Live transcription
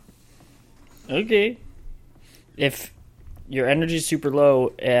Okay. If your energy's super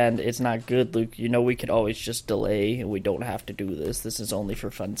low and it's not good, Luke, you know we could always just delay and we don't have to do this. This is only for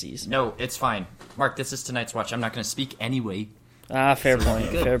funsies. No, it's fine. Mark, this is tonight's watch. I'm not going to speak anyway. Ah, fair point.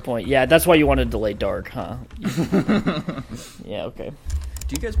 Fair point. Yeah, that's why you want to delay dark, huh? Yeah, okay.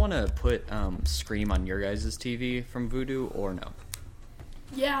 Do you guys want to put Scream on your guys' TV from Vudu or no?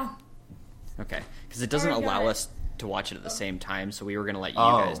 Yeah. Okay, because it doesn't Alright, allow got it. us to watch it at the same time, so we were going to let you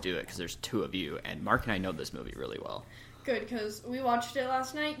guys do it because there's two of you, and Mark and I know this movie really well. Good, because we watched it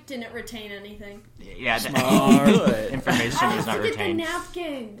last night, didn't retain anything. Yeah, Good. information I was not forget the retained.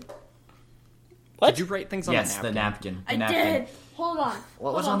 napkin. What? Did you write things on Yes, the napkin? the napkin. I napkin. did. Hold on.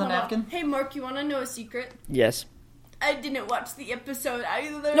 What was Hold on the hold napkin? Hey, Mark, you want to know a secret? Yes. I didn't watch the episode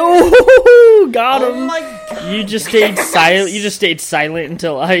either. No, got him. Oh my god. You just stayed silent. You just stayed silent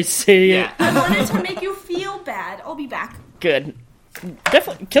until I say it. I wanted to make you feel bad. I'll be back. Good.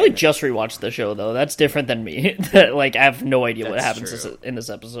 Definitely, Kelly just rewatched the show though. That's different than me. Like I have no idea what That's happens true. in this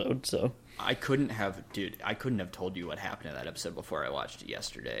episode. So I couldn't have told you what happened in that episode before I watched it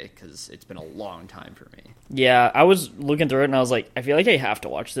yesterday, because it's been a long time for me. yeah, I was looking through it and I was like, I feel like I have to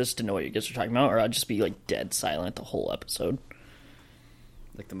watch this to know what you guys are talking about, or I'll just be like dead silent the whole episode.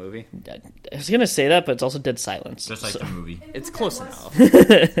 Like the movie? I was gonna say that, but it's also dead silence. Just like the movie. It's close enough.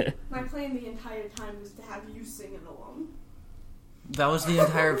 My plan the entire time was to have you sing it along. That was the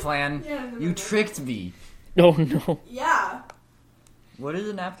entire plan. Yeah, no, no, You no. tricked me. Oh no. Yeah. What did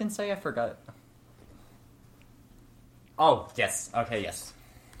the napkin say? I forgot. Oh, yes. Okay, yes.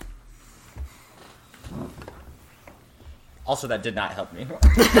 Also, that did not help me.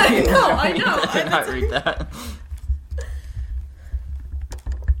 I know. I did not read that.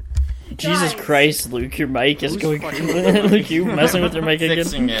 Jesus Guys. Christ, Luke, your mic is Who's going fucking- Luke, you messing with your mic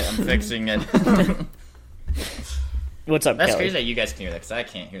again? I'm fixing it. What's up, That's Kelly? crazy that you guys can hear that, because I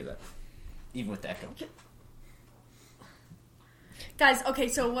can't hear that. Even with the echo. Guys, okay,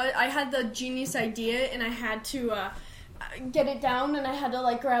 so what I had the genius idea and I had to get it down and I had to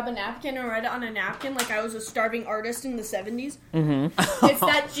like grab a napkin and write it on a napkin like I was a starving artist in the 70s. Mm-hmm. It's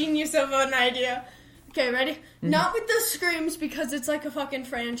that genius of an idea. Okay, ready? Not with the screams because it's like a fucking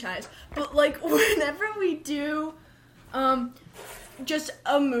franchise, but like whenever we do just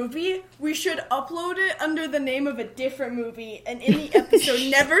a movie, we should upload it under the name of a different movie and in the episode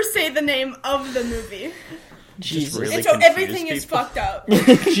never say the name of the movie. Jesus. really And so confuse everything is people. fucked up.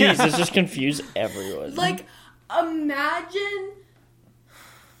 Jesus, just confuse everyone. Like, imagine.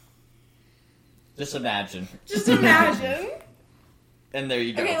 Just imagine. Just imagine. And there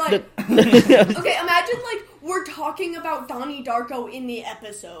you go. Okay, like. Okay, imagine, like, we're talking about Donnie Darko in the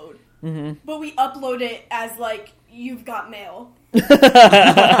episode. Mm-hmm. But we upload it as, like, You've Got Mail. You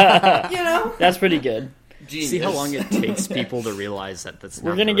know? That's pretty good. See how long it takes people to realize that that's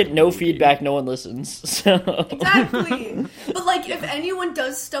We're not gonna the get right no movie. feedback, no one listens. So Exactly. But, like, if anyone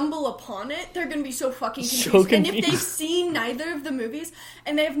does stumble upon it, they're gonna be so fucking confused. So And if confused. they've seen neither of the movies,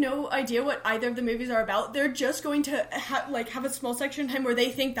 and they have no idea what either of the movies are about, they're just going to, have a small section of time where they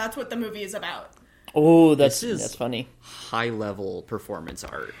think that's what the movie is about. oh, that's This is- that's funny. High level performance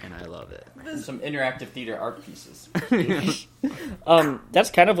art, and I love it. Some interactive theater art pieces. That's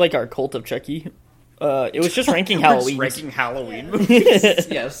kind of like our Cult of Chucky. It was just ranking Halloween. Ranking Halloween Yeah. movies.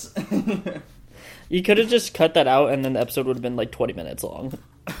 Yes. You could have just cut that out, and then the episode would have been like 20 minutes long.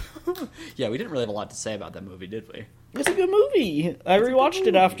 Yeah, we didn't really have a lot to say about that movie, did we? It's a good movie. I rewatched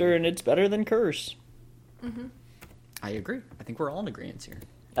it after, and it's better than Curse. I agree. I think we're all in agreement here.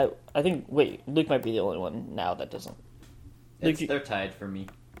 I think. Wait, Luke might be the only one now that doesn't. Luke, They're tied for me.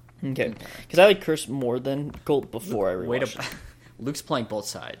 okay, because I like Curse more than Cult before I Wait rewatched. it. Luke's playing both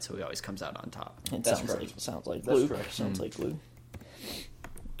sides, so he always comes out on top. It That's sounds correct. like sounds like That's Luke. correct. Sounds like Luke.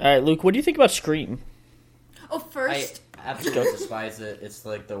 All right, Luke. What do you think about Scream? Oh, I first, absolutely despise it. It's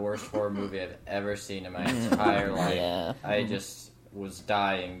like the worst horror movie I've ever seen in my entire life. Yeah. I just was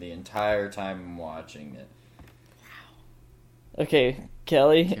dying the entire time I'm watching it. Okay,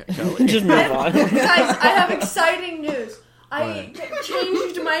 Kelly. Kelly. Just move on. guys, I have exciting news. I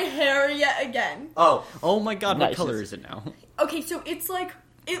changed my hair yet again. Oh, Oh my god, Nice. what color is it now? Okay, so it's like,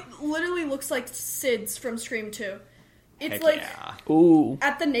 it literally looks like Sid's from Scream 2. It's Heck like yeah. Ooh.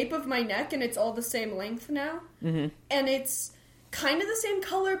 at the nape of my neck, and it's all the same length now. Mm-hmm. And it's kind of the same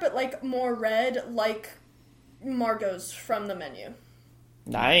color, but like more red, like Margot's from the menu.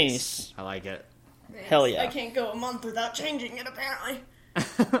 Nice. I like it. Hell yeah. I can't go a month without changing it, apparently.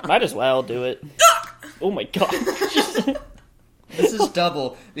 Might as well do it. Oh my god. this is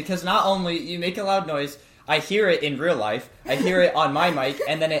double because not only you make a loud noise, I hear it in real life, I hear it on my mic,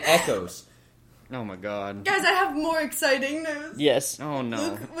 and then it echoes. Oh my god. Guys, I have more exciting news. Yes. Oh no.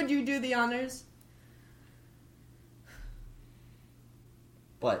 Luke, would you do the honors?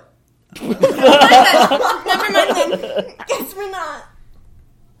 What? Never mind then. Guess we're not.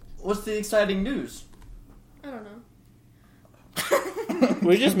 What's the exciting news? I don't know.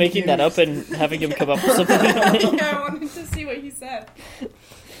 We're just making that up and having him come up with something. Yeah, I wanted to see what he said.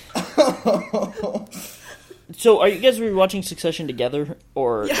 So, are you guys rewatching Succession together,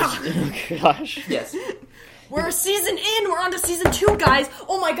 or? Yeah. Oh, gosh. Yes. We're a season in. We're on to season 2, guys.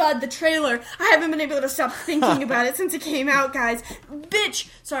 Oh my god, the trailer. I haven't been able to stop thinking about it since it came out, guys. Bitch.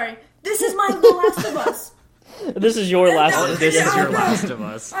 Sorry. This is my The Last of Us. This is your last. This is your Yeah. Last of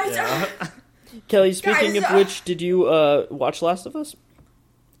Us. Kelly, speaking Guys, of which, did you watch Last of Us?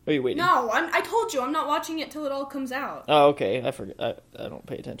 Or are you waiting? No, I told you I'm not watching it till it all comes out. Oh, okay. I forget. I don't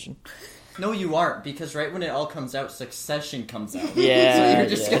pay attention. No, you aren't, because right when it all comes out, Succession comes out. Yeah. So you're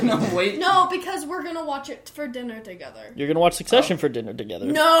just gonna wait. No, because we're gonna watch it for dinner together. You're gonna watch Succession for dinner together.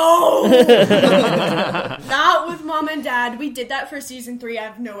 No! Not with Mom and Dad. We did that for season 3. I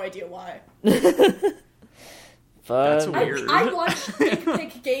have no idea why. That's Fun. weird. I watched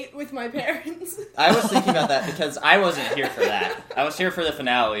Pick Gate with my parents. I was thinking about that because I wasn't here for that. I was here for the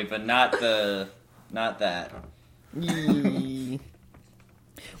finale, but not that. Yee.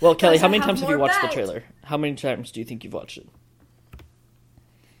 Well, Kelly, Guys, how I many have times have you more watched the bags. trailer? How many times do you think you've watched it?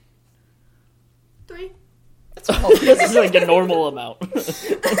 3. This is like a normal amount.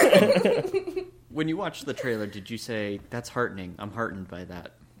 When you watched the trailer, did you say, that's heartening, I'm heartened by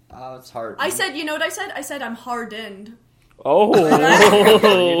that? Oh, it's hard. I said, you know what I said? I said I'm hardened. Oh.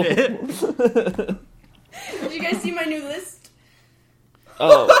 Did you guys see my new list?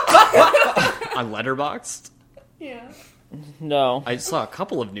 Oh. On Letterboxd? Yeah. No. I saw a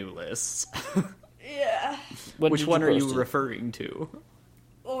couple of new lists. Yeah. When Which did one are you post it? referring to?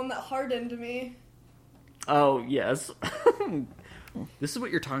 Well, that hardened me. Oh, yes. This is what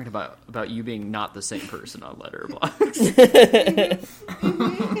you're talking about you being not the same person on Letterboxd.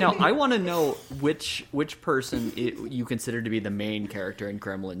 Now, I want to know which person you consider to be the main character in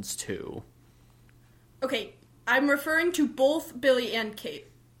Gremlins 2. Okay, I'm referring to both Billy and Kate.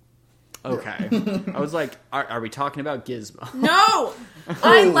 Okay. I was like, are we talking about Gizmo? No!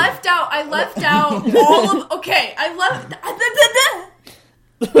 I left out all of... Okay, I left...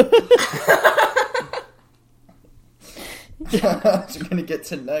 You're gonna get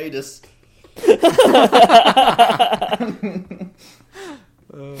tinnitus.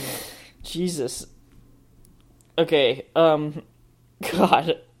 Jesus. Okay,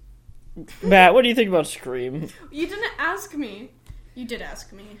 God. Matt, what do you think about Scream? You didn't ask me. You did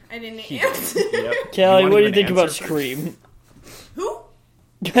ask me. I didn't answer. Yep. Kelly, won't what do you even think about answer? Scream? Who?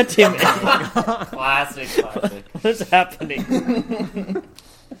 God damn it. Classic. What's happening?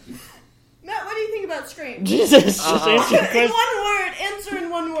 Matt, what do you think about Scream? Jesus, just answer the In question. one word. Answer in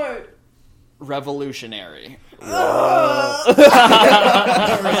one word. Revolutionary. Respect,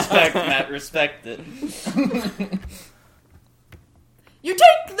 Matt. Respect it. You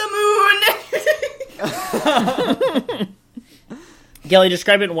take the moon! Kelly,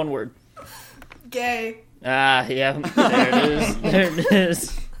 describe it in one word. Gay. Ah, yeah. There it is. There it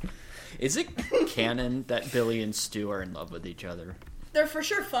is. Is it canon that Billy and Stu are in love with each other? They're for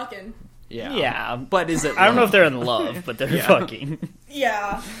sure fucking. Yeah. Yeah. But is it I don't know if love? they're in love, but they're fucking.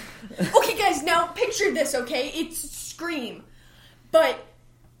 Yeah. Okay, guys, now picture this, okay? It's Scream. But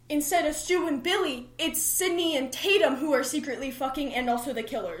instead of Stu and Billy, it's Sydney and Tatum who are secretly fucking and also the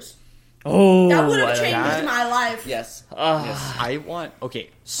killers. Oh, That would have I like changed that. my life. Yes. I want... Okay,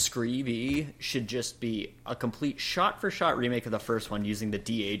 Screevy should just be a complete shot-for-shot remake of the first one using the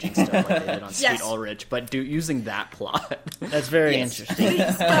de-aging stuff like they did on Sweet Yes. Ulrich, but using that plot. That's very Yes. interesting.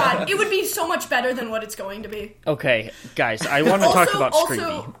 Please, God, it would be so much better than what it's going to be. Okay, guys, I want to talk about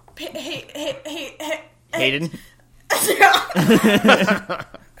Screamy. Hayden?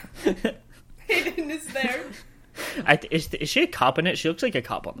 Hayden is there. Is she a cop in it? She looks like a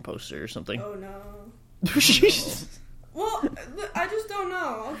cop on the poster or something. Oh, no. She's- Well, I just don't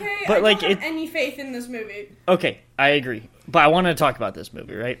know, okay? But, I like, don't have it- any faith in this movie. Okay, I agree. But I want to talk about this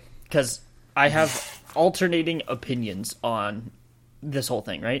movie, right? Because I have alternating opinions on this whole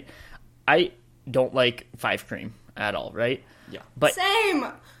thing, right? I don't like Five Cream at all, right? Yeah. But Same!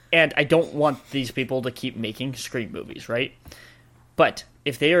 and I don't want these people to keep making Scream movies, right? But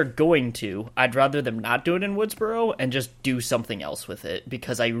if they are going to, I'd rather them not do it in Woodsboro and just do something else with it,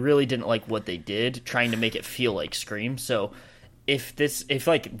 because I really didn't like what they did trying to make it feel like Scream. So if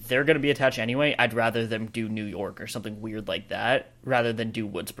like they're going to be attached anyway, I'd rather them do New York or something weird like that rather than do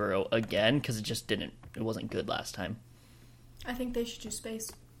Woodsboro again, because it wasn't good last time. I think they should do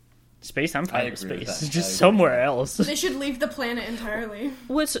space. Space, I'm I fine with agree with space. that. It's just I agree somewhere else. They should leave the planet entirely.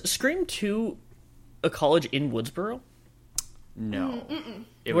 Was Scream 2 a college in Woodsboro? No,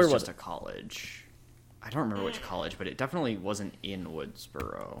 it Where was was just it? a college. I don't remember which college, but it definitely wasn't in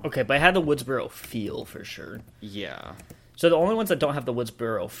Woodsboro. Okay, but it had the Woodsboro feel for sure. Yeah. So the only ones that don't have the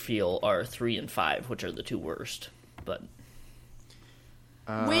Woodsboro feel are 3 and 5, which are the two worst. But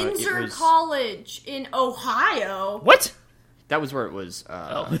Windsor it was- College in Ohio. what? That was where it was.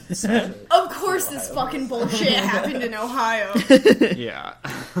 Of course, this fucking bullshit happened in Ohio. Yeah.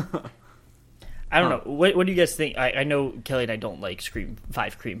 I don't know. What do you guys think? I know Kelly and I don't like Scream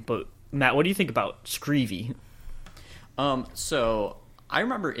 5 Cream, but Matt, what do you think about Screevy? So I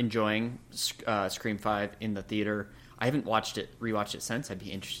remember enjoying Scream 5 in the theater. I haven't rewatched it since. I'd be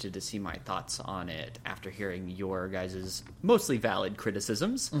interested to see my thoughts on it after hearing your guys' mostly valid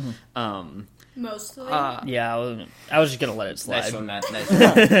criticisms. Mostly. Yeah, I was just gonna let it slide. Nice one, Matt. Nice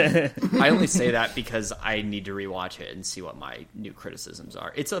one. I only say that because I need to rewatch it and see what my new criticisms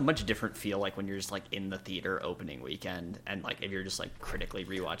are. It's a much different feel like when you're just like in the theater opening weekend, and like if you're just like critically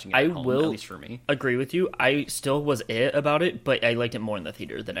rewatching it I at home, will at least for me. agree with you. I still was about it, but I liked it more in the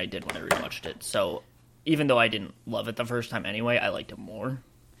theater than I did when I rewatched it. So even though I didn't love it the first time anyway, I liked it more.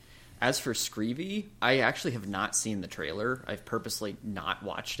 As for Screevy, I actually have not seen the trailer. I've purposely not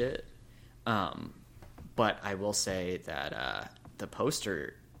watched it. But I will say that the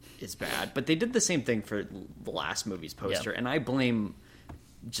poster is bad. But they did the same thing for the last movie's poster, Yep. and I blame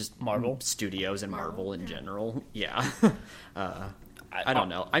just Marvel? Studios and Marvel in general. Yeah. I don't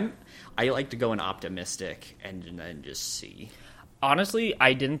know. I like to go in optimistic and then just see. Honestly,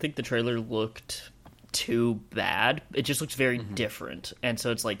 I didn't think the trailer looked too bad. It just looks very different, and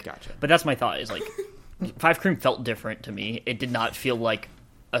so it's like. Gotcha. But that's my thought. Is like, 5 Cream felt different to me. It did not feel like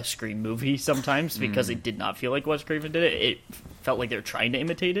a Scream movie sometimes because it did not feel like Wes Craven did it. It felt like they were trying to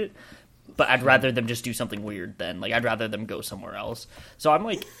imitate it. But I'd rather them just do something weird then. Like, I'd rather them go somewhere else. So I'm,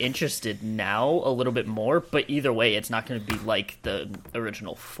 like, interested now a little bit more. But either way, it's not going to be like the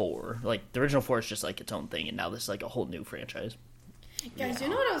original 4. Like, the original 4 is just, like, its own thing. And now this is, like, a whole new franchise. Guys, you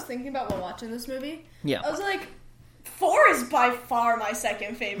know what I was thinking about while watching this movie? Yeah. I was like, 4 is by far my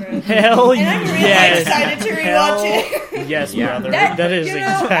second favorite. Hell And I'm really yes. excited to rewatch it. Yes, Yeah. brother. That is you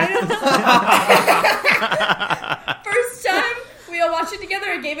know, exactly. First time we all watched it together,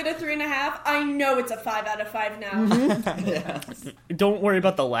 I gave it a 3.5. I know it's a 5 out of 5 now. Don't worry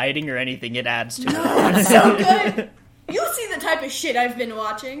about the lighting or anything. It adds to it. It's so good. You'll see the type of shit I've been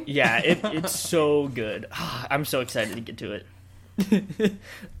watching. Yeah, it's so good. I'm so excited to get to it.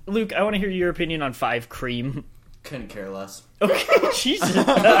 Luke, I want to hear your opinion on 5 Cream. Couldn't care less. Okay, Jesus.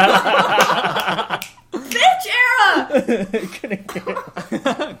 Bitch era!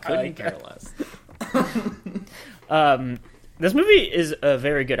 Couldn't care less. This movie is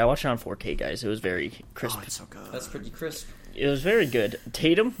very good. I watched it on 4K, guys. It was very crisp. Oh, it's so good. That's pretty crisp. It was very good.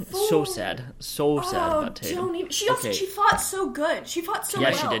 Tatum, so sad. So sad about Tatum. Don't even. She Okay. fought so good. She fought so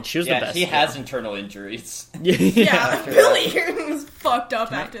Yeah, well. she did. She was the Yeah, best. he has internal injuries. Yeah, really was fucked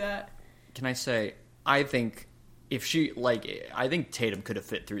up after that. Can I say, I think if she, like, I think Tatum could have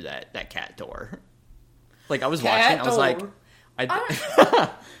fit through that cat door. Like, I was watching, I was like, I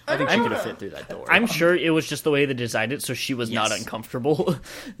think she could have fit through that door. I'm sure it was just the way they designed it, so she was not Yes. uncomfortable.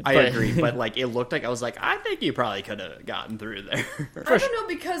 I But- agree, but, like, it looked like, I was like, I think you probably could have gotten through there. I don't know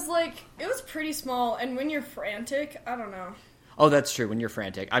because like it was pretty small, and when you're frantic, I don't know. Oh, that's true. When you're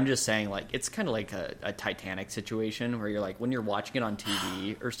frantic, I'm just saying, like, it's kind of like a Titanic situation where you're like, when you're watching it on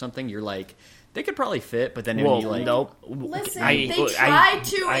TV or something, you're like, they could probably fit, but then when Whoa, you like, nope. Listen, I- they I- tried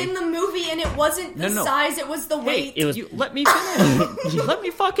to I- in the movie, and it wasn't the No. size; it was the weight. it was- you, let me finish. Let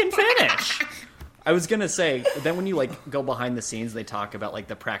me fucking finish. I was gonna say, then when you like go behind the scenes, they talk about like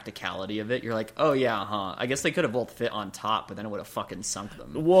the practicality of it. You're like, oh yeah, huh? I guess they could have both fit on top, but then it would have fucking sunk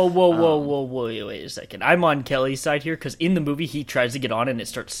them. Whoa, wait a second. I'm on Kelly's side here, because in the movie, he tries to get on and it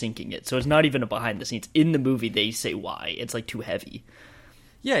starts sinking it. So it's not even a behind the scenes. In the movie, they say why. It's, like, too heavy.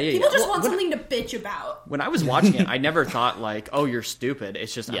 Yeah. People just Well, want when, something to bitch about. when I was watching it, I never thought like, oh, you're stupid.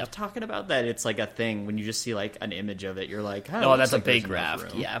 It's just I'm Yep. talking about that. It's like a thing when you just see like an image of it, you're like, oh, Oh, looks that's a like there's big enough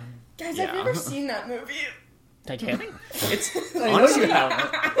raft. room. Yeah. Guys, Yeah. I've never seen that movie. Titanic? It's honestly,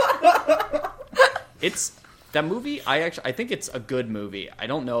 it's that movie. I think it's a good movie. I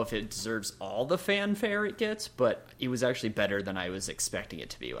don't know if it deserves all the fanfare it gets, but it was actually better than I was expecting it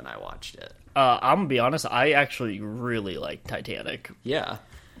to be when I watched it. I'm gonna be honest, I actually really like Titanic. Yeah,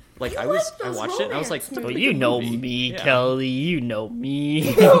 like You I like those watched it and I was like, romance it's a Well, pretty you good know movie. me, Yeah. Kelly. You know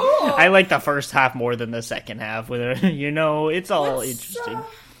me. I like the first half more than the second half. With her, it's all interesting.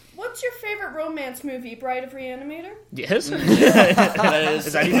 What's your favorite romance movie? Bride of Reanimator? Yes. That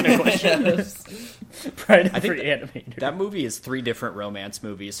Is that even a question? Bride of Reanimator. That movie is 3 different romance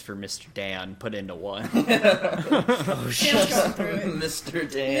movies for Mr. Dan put into one. Oh shit. Dan's going through it. Mr.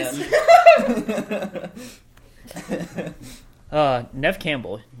 Dan. Nev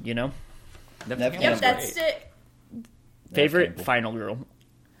Campbell. You know, Nev Yep, Campbell's that's great. it. favorite Campbell. final girl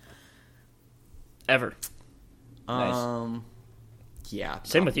ever. Nice. Yeah.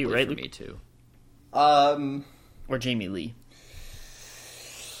 Same with you, probably right, for Luke? me too. Or Jamie Lee.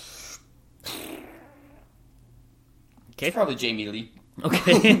 Okay. It's probably Jamie Lee.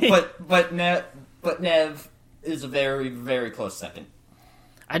 Okay. but Nev is a very, very close second.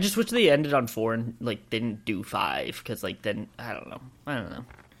 I just wish they ended on 4 and like didn't do 5 because like then I don't know.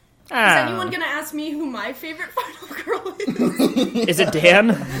 Is anyone gonna ask me who my favorite final girl is? Is it Dan?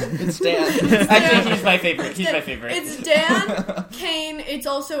 It's Dan. Actually, he's my favorite. He's my favorite. It's Dan, Kane, it's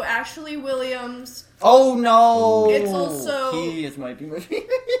also Ashley Williams, Oh no! It's also- might be my favorite.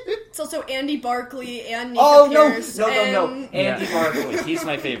 it's also Andy Barkley and Nika Oh no! Pierce. No! and- Andy Yeah. Barkley. He's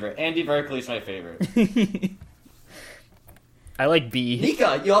my favorite. Andy Barkley's my favorite. I like B.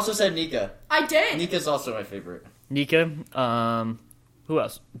 Nika. You also said Nika. I did. Nika's also my favorite. Nika. Who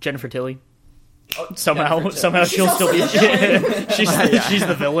else? Jennifer Tilly. Oh, Somehow Jennifer somehow Tilly. she'll still be. also the she's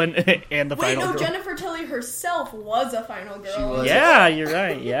the villain and the Wait, final no, girl. Jennifer Tilly herself was a final girl. She was. Yeah, you're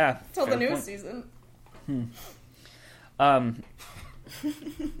right. Yeah. Until the Fair newest point. season.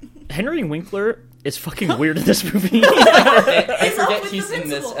 Henry Winkler is fucking weird in this movie. I He's up forget with he's the in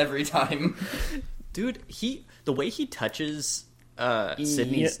this principal. every time. Dude, the way he touches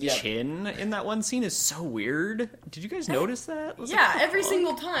Sydney's Yeah. chin in that one scene is so weird. Did you guys notice that? I was Yeah, like, every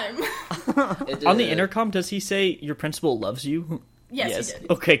single time. On the intercom, does he say your principal loves you? Yes, Yes. he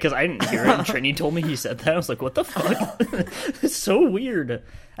did. Okay, because I didn't hear it. And Trini told me he said that. I was like, what the fuck? It's so weird.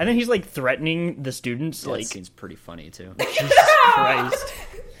 And then he's like threatening the students. that Like, scene's pretty funny too. Jesus Christ.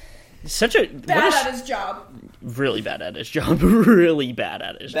 Such a Bad at his job. really bad at his job. Really bad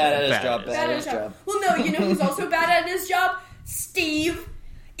at his Bad at his job. job. Bad at his job. Well, no, you know who's also bad at his job? Steve.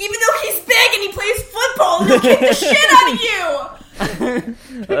 Even though he's big and he plays football, and he'll kick the shit out of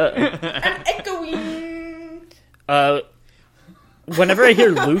you. I'm echoing. Whenever I hear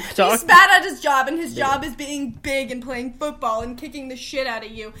Luke talk, He's bad at his job, and his job is being big and playing football and kicking the shit out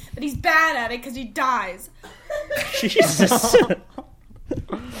of you. But he's bad at it because he dies. Jesus.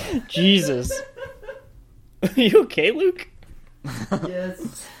 Jesus. Are you okay, Luke?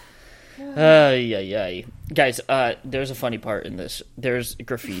 Yes. Yeah. Guys, there's a funny part in this. There's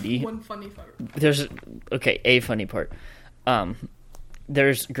graffiti. One funny part. There's a funny part.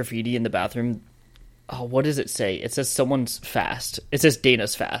 There's graffiti in the bathroom. Oh, what does it say? It says someone's fast. It says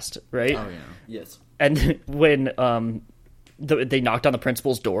Dana's fast, right? Oh yeah. Yes. And when they knocked on the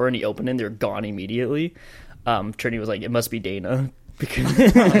principal's door and he opened it, and they were gone immediately. Trini was like, "It must be Dana because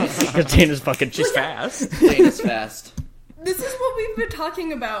Dana's fucking she's fast." Dana's fast. This is what we've been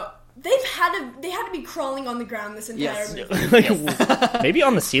talking about. They had to be crawling on the ground this entire Yes. movie. Like, maybe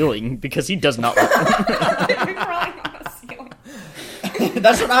on the ceiling because he does not. They've been crawling on the ceiling.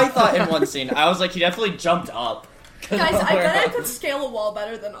 That's what I thought in one scene. I was like, he definitely jumped up. Guys, I bet I could scale a wall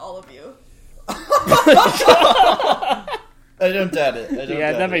better than all of you. I don't doubt it.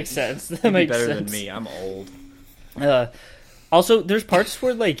 Yeah, that makes sense. That He'd be makes better sense. than me. I'm old. Also, there's parts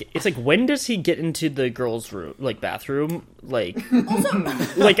where like it's like when does he get into the girls' room, like bathroom, like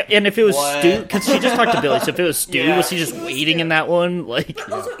like, and if it was What? Stu, because she just talked to Billy, so if it was Stu, Yeah. was he just It was waiting Stu. in that one? Like,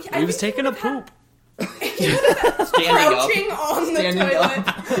 Also, He was taking a poop. crouching on the Standing toilet.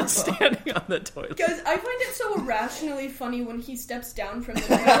 up. Standing on the toilet. Guys, I find it so irrationally funny when he steps down from the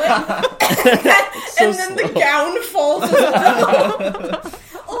toilet and then the gown falls.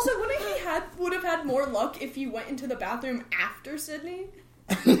 Also, would have had more luck if you went into the bathroom after Sydney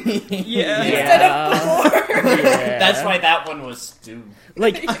Yeah. instead of before. yeah. That's why that one was Stu.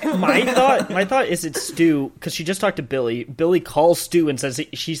 Like my thought is it's Stu because she just talked to Billy. Billy calls Stu and says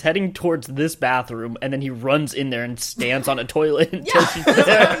she's heading towards this bathroom, and then he runs in there and stands on a toilet until she's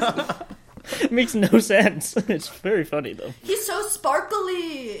there. It makes no sense. It's very funny though. He's so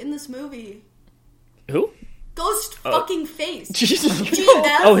sparkly in this movie. Who? Ghost fucking face. Jesus.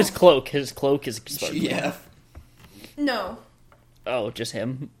 GF? Oh, his cloak. His cloak is sparkling. Yeah. No, Oh, just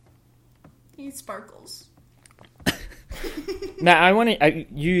him. he sparkles. Now you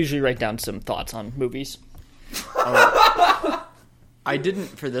usually write down some thoughts on movies. I didn't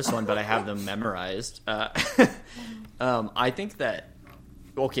for this one, but I have them memorized. I think that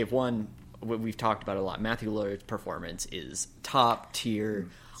we've talked about it a lot. Matthew Lillard's performance is top tier.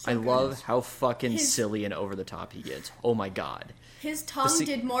 I good. love how fucking His- silly and over the top he gets. Oh my god. His tongue se-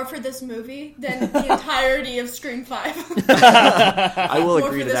 did more for this movie than the entirety of Scream 5. I will More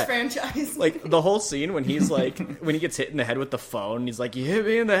agree for to this that. franchise. Like the whole scene when he's like, when he gets hit in the head with the phone, he's like, "You hit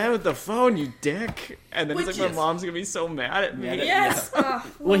me in the head with the phone, you dick!" And then he's Which like, is- "My mom's gonna be so mad at me." yes.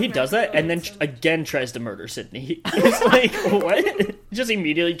 Well, he does that and then again tries to murder Sydney. It's like, what? Just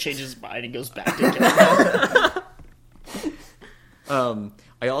immediately changes his mind and goes back to killing her.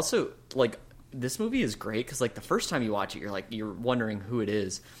 I also like this movie is great because like the first time you watch it, you're wondering who it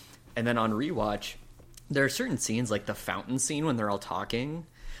is, and then on rewatch, there are certain scenes like the fountain scene when they're all talking.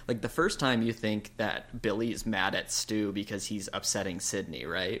 Like the first time you think that Billy's mad at Stu because he's upsetting Sydney,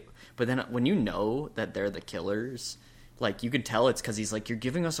 right? But then when you know that they're the killers, like you can tell it's because he's like, "You're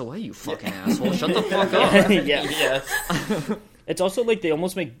giving us away, you fucking asshole! Shut the fuck up!" Yeah. Yes. It's also like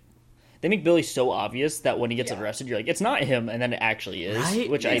they make Billy so obvious that when he gets arrested, you're like, it's not him, and then it actually is, Right?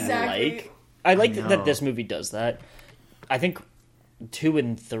 which Exactly. I like. I like know. that this movie does that. I think 2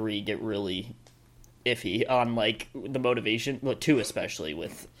 and 3 get really iffy on like the motivation. Well, 2 especially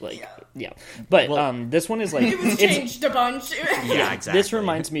with like But this one is like It was changed a bunch. Yeah, exactly. This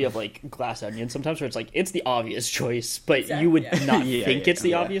reminds me of like Glass Onion sometimes, where it's like it's the obvious choice, but Exactly, you would yeah. not Yeah, think yeah, it's the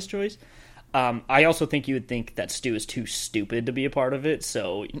yeah. obvious choice. I also think you would think that Stu is too stupid to be a part of it,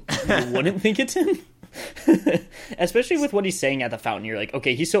 so you wouldn't think it's him. Especially with what he's saying at the fountain, you're like,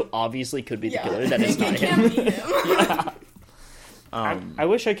 okay, he so obviously could be the killer that it's not It him. can't be him. I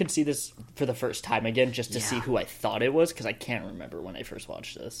wish I could see this for the first time again, just to see Yeah. who I thought it was, because I can't remember when I first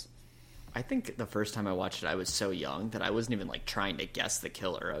watched this. I think the first time I watched it, I was so young that I wasn't even like trying to guess the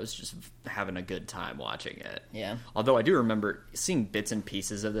killer. I was just having a good time watching it. Yeah. Although I do remember seeing bits and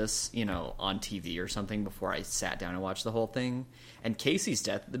pieces of this, you know, on TV or something before I sat down and watched the whole thing. And Casey's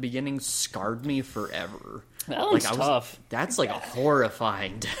death at the beginning scarred me forever. That one's tough. That's like a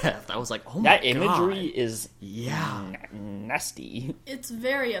horrifying death. I was like, oh my That god. imagery is Yeah. nasty. It's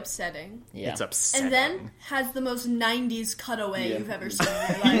very upsetting. Yeah. It's upsetting. And then has the most 90s cutaway you've ever seen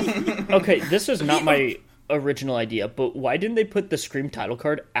in your life. Okay, this was not my original idea, but why didn't they put the Scream title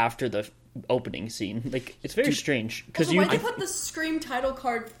card after the opening scene? Like, it's very strange because Also, you. why'd they put the Scream title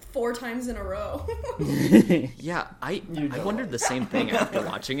card 4 times in a row? Yeah, I wondered the same thing after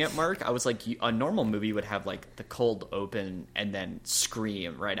watching it, Mark. I was like, a normal movie would have like the cold open and then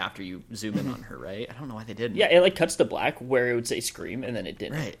scream right after you zoom in on her, right? I don't know why they didn't. Yeah, it like cuts to black where it would say Scream and then it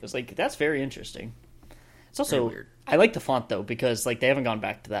didn't. Right. It was like that's very interesting. It's also Very weird. I like the font though because like they haven't gone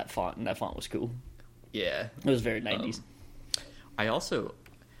back to that font and that font was cool. Yeah. It was very 90s. I also,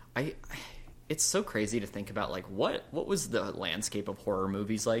 it's so crazy to think about like what was the landscape of horror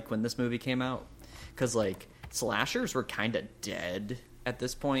movies like when this movie came out? Because like slashers were kind of dead at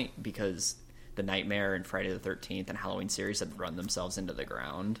this point because the Nightmare and Friday the 13th and Halloween series had run themselves into the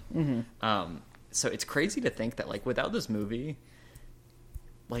ground. Mm-hmm. So it's crazy to think that like without this movie,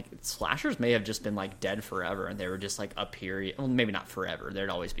 like slashers may have just been like dead forever, and they were just like a period. Well, maybe not forever. There'd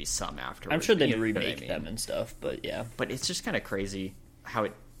always be some afterwards. I'm sure but they'd you know what I remake mean. them and stuff, but yeah. But it's just kind of crazy how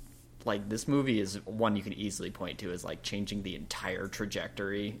it, like, this movie is one you can easily point to as like changing the entire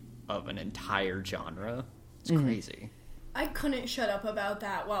trajectory of an entire genre. It's crazy. I couldn't shut up about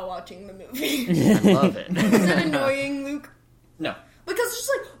that while watching the movie. I love it. Is it annoying, Luke? No. Because it's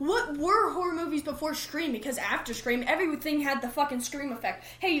just like, what were horror movies before Scream? Because after Scream, everything had the fucking Scream effect.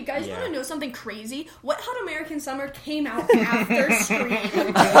 Hey, you guys Yeah. want to know something crazy? What Hot American Summer came out after Scream?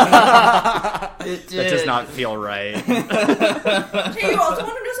 It That does not feel right. Hey, you also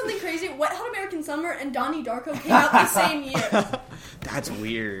want to know something crazy? What Hot American Summer and Donnie Darko came out the same year. That's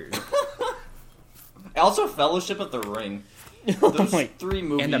weird. Also, Fellowship of the Ring. Those my- 3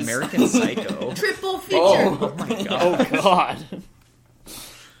 movies. And American Psycho. Triple feature. Oh. My God. Oh god.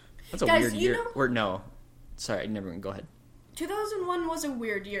 That's a Guys, weird you year. know- Or no. Sorry, never mind. Go ahead. 2001 was a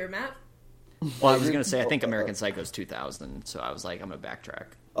weird year, Matt. Well, I was going to say, I think American Psycho is 2000, so I was like, I'm going to backtrack.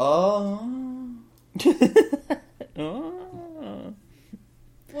 Oh.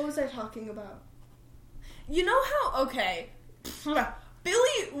 What was I talking about? You know how, okay,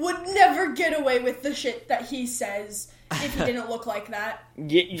 Billy would never get away with the shit that he says if he didn't look like that.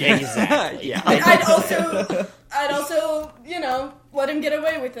 Yeah, exactly. Yeah. I'd also, you know, let him get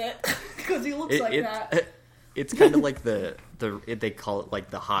away with it because he looks like that. It's kind of like they call it like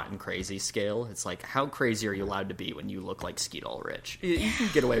the hot and crazy scale. It's like, how crazy are you allowed to be when you look like Skeet Ulrich? You can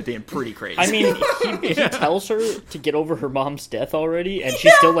get away with being pretty crazy. I mean, he tells her to get over her mom's death already, and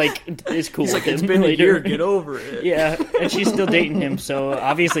she's still like is cool He's with like, it's him been a later. year, get over it. Yeah, and she's still dating him, so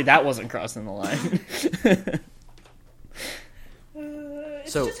obviously that wasn't crossing the line.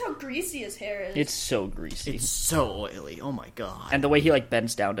 It's So- just how greasy his hair is. It's so greasy. It's so oily. Oh my god. And the way he like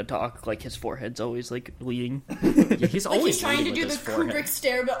bends down to talk, like his forehead's always like bleeding. Yeah, he's like always he's trying to leading do with the his forehead. Kubrick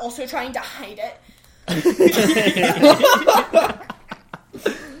stare, but also trying to hide it.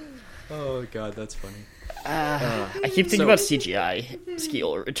 Oh god, that's funny. I keep thinking So- about CGI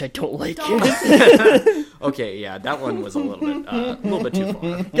Skeel, which I don't like. Okay, yeah, that one was a little bit too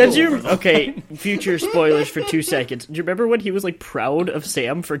far. Did you? Okay, future spoilers for 2 seconds. Do you remember when he was like proud of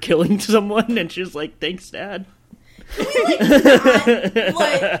Sam for killing someone, and she was like, "Thanks, Dad." Okay,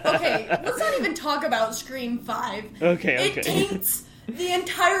 let's not even talk about Scream 5. Okay, It okay. taints the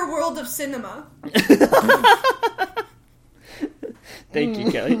entire world of cinema. Thank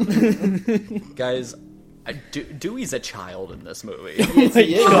you, Kelly. Guys, Dewey's a child in this movie.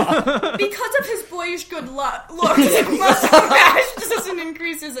 Because of his boyish good looks, mustache doesn't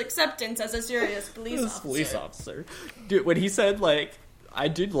increase his acceptance as a serious police officer. Dude, when he said, like, I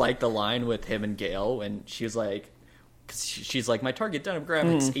did like the line with him and Gail when she was like, cause she's like, my target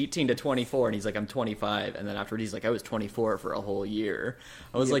demographic's 18 to 24, and he's like, I'm 25, and then afterward he's like, I was 24 for a whole year.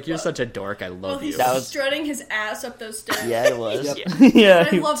 I was like, you're such a dork, I Well, love he's you. That was- strutting his ass up those stairs. Yeah, it was. Yep. Yeah,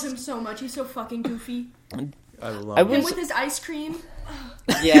 I love him so much. He's so fucking goofy. I love I it. was- And with his ice cream.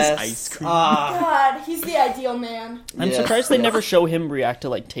 Yes. ice cream. God, he's the ideal man. I'm Yes. surprised they never show him react to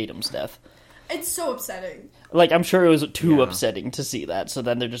like Tatum's death. It's so upsetting. Like, I'm sure it was too Yeah. upsetting to see that. So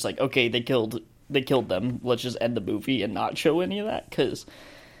then they're just like, okay, they killed them. Let's just end the movie and not show any of that. Because,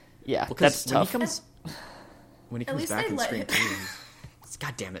 yeah, Well, 'cause that's tough. When he At comes least back they in let Scream him- 2,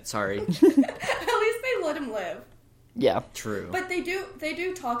 God damn it, sorry. At least they let him live. Yeah, True. But they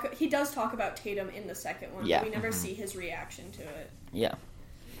do talk. He does talk about Tatum in the second one. Yeah. But we never see his reaction to it. yeah.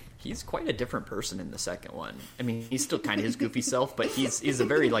 He's quite a different person in the second one. I mean, he's still kind of his goofy self, but he's a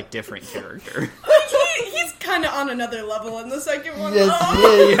very, like, different character. He's kind of on another level in the second one. Yes,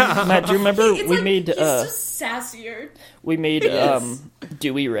 Oh! Matt, do you remember It's we like, made he's just sassier. Yes.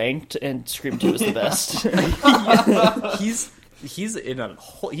 Dewey ranked and Scream 2 is the best. He's in a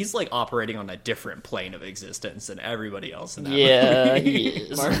whole, he's like operating on a different plane of existence than everybody else in that Yeah, he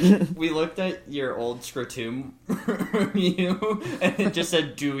is. Mark, we looked at your old Scrotum review, and it just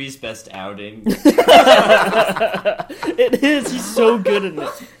said Dewey's best outing. It is. He's so good in it.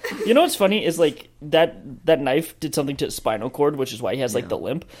 You know what's funny is like that knife did something to his spinal cord, which is why he has like the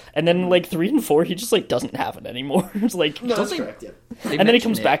limp. And then like 3 and 4, he just like doesn't have it anymore. It's like, No, that's they- correct, yeah. They and then he mention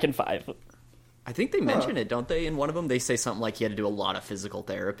comes it. back in 5. I think they mention it, don't they? In one of them, they say something like he had to do a lot of physical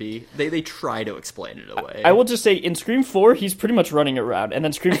therapy. They try to explain it away. I will just say in Scream 4, he's pretty much running around, and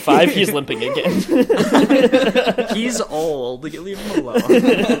then Scream 5, he's limping again. He's old. Leave him alone.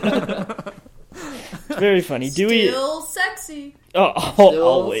 It's very funny. Dewey, Still sexy. oh,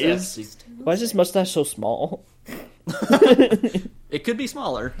 always. Sexy. Why is his mustache so small? It could be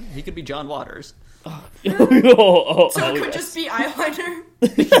smaller. He could be John Waters. Oh, So it could yes. just be eyeliner.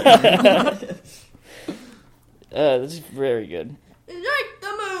 This is very good. Like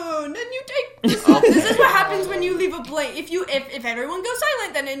the moon, and you take the sun. This is what happens when you leave a blank. If everyone goes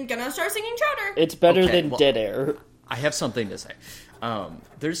silent, then it's gonna start singing Chowder. It's better Okay, than well- Dead Air. I have something to say.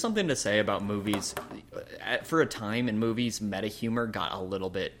 There's something to say about movies. For a time in movies, meta humor got a little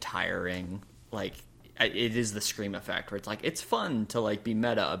bit tiring. Like, it is the Scream effect, where it's like, it's fun to, like, be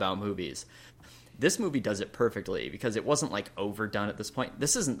meta about movies. This movie does it perfectly, because it wasn't, like, overdone at this point.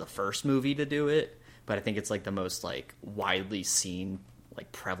 This isn't the first movie to do it, but I think it's, like, the most, like, widely seen,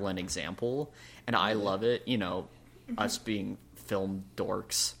 like, prevalent example. And I love it, you know, us being film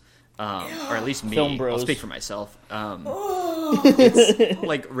dorks. Or at least me. Film bros. I'll speak for myself. It's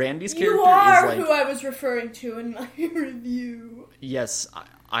like Randy's character You are is like, who I was referring to in my review. yes,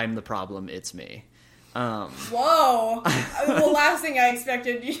 I'm the problem. It's me. Whoa! The last thing I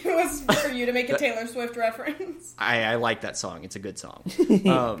expected was for you to make a Taylor Swift reference. I like that song. It's a good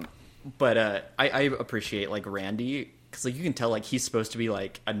song. But I appreciate like Randy, because like you can tell like he's supposed to be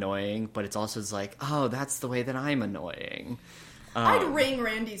like annoying, but it's also just like, oh, that's the way that I'm annoying. I'd wring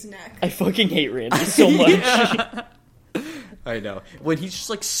Randy's neck. I fucking hate Randy so much. I know. When he's just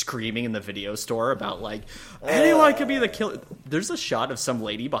like screaming in the video store about like anyone could be the killer. There's a shot of some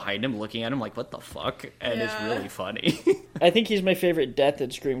lady behind him looking at him like, what the fuck? And it's Yeah. really funny. I think he's my favorite death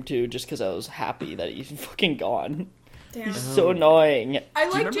in Scream 2 just because I was happy that he's fucking gone. Damn. So annoying. I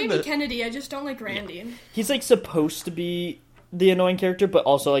like remember Jamie the- Kennedy, I just don't like Randy. He's like supposed to be the annoying character, but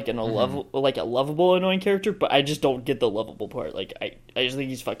also like a lovable annoying character. But I just don't get the lovable part. Like I just think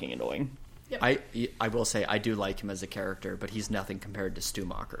he's fucking annoying. I will say I do like him as a character, but he's nothing compared to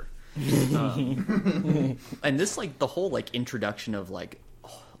Stumacher. And this like the whole like introduction of like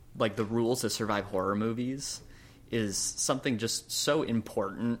the rules to survive horror movies is something just so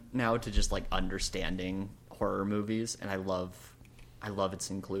important now to just like understanding horror movies, and I love its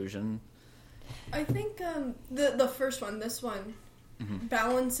inclusion. I think the first one, this one,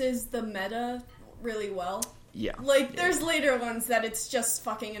 balances the meta really well. Yeah. Like, there's later ones that it's just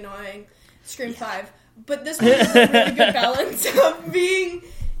fucking annoying. Scream 5. But this one is a really good balance of being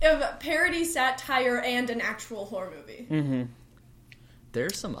a parody, satire, and an actual horror movie. Mm-hmm.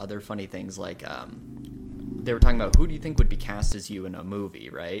 There's some other funny things, like, they were talking about who do you think would be cast as you in a movie,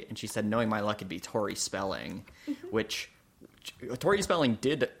 right? And she said, knowing my luck, it'd be Tori Spelling, which Tori Spelling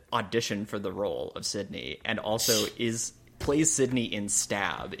did audition for the role of Sydney, and also plays Sydney in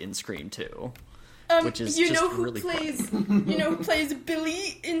Stab in Scream 2. Which is you know just who really plays fun. you know who plays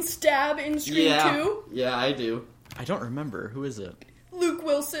Billy in Stab in Scream 2? Yeah, I do. I don't remember. Who is it? Luke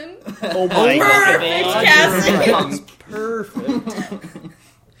Wilson. Oh my god. Perfect casting. Perfect.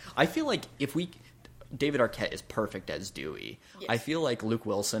 I feel like David Arquette is perfect as Dewey. Yes. I feel like Luke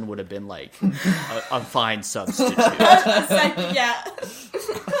Wilson would have been like a fine substitute. Yeah.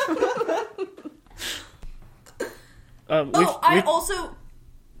 I also...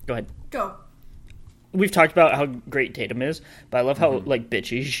 Go ahead. Go. We've talked about how great Tatum is, but I love how like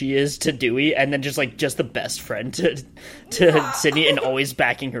bitchy she is to Dewey, and then just the best friend to Sydney, and always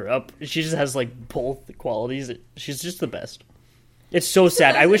backing her up. She just has like both qualities. She's just the best. It's so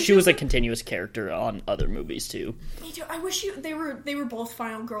sad. I wish she was a continuous character on other movies too. Me too. I wish they were both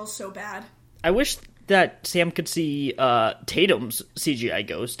Final Girls so bad. I wish that Sam could see Tatum's CGI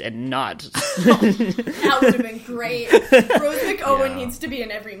ghost and not. That would have been great. Rose McOwen needs to be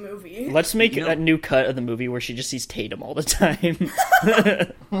in every movie. Let's make a new cut of the movie where she just sees Tatum all the time.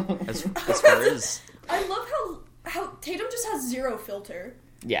 As far as... I love how Tatum just has zero filter.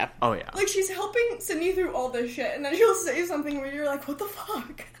 Yeah. Oh, yeah. Like, she's helping Sydney through all this shit, and then she'll say something where you're like, what the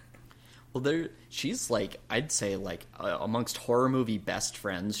fuck? Well, she's like, I'd say like amongst horror movie best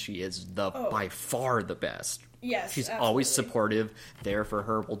friends, she is by far the best. Yes, she's absolutely. always supportive, there for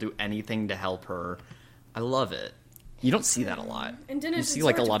her, will do anything to help her. I love it. You don't see that a lot. And Dennis you see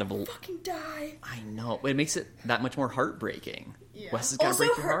like a lot of fucking die. I know. It makes it that much more heartbreaking. Yeah. Wes has got to Also,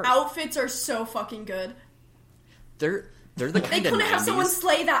 break your her heart. outfits are so fucking good. They're the They kind of couldn't 90s. have someone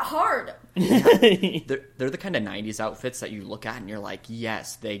slay that hard. They're the kind of 90s outfits that you look at and you're like,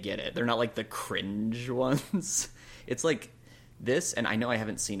 yes, they get it. They're not like the cringe ones. It's like this, and I know I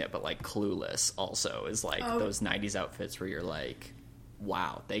haven't seen it, but like Clueless also is like those 90s outfits where you're like,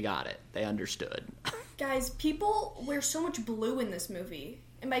 wow, they got it. They understood. Guys, people wear so much blue in this movie.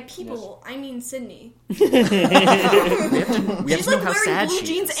 And by people, I mean Sydney. We have She's to know like how wearing sad blue she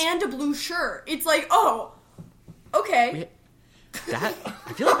jeans is. and a blue shirt. It's like, oh, okay. I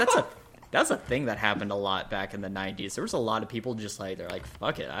feel like that's a thing that happened a lot back in the 90s. There was a lot of people just like, they're like,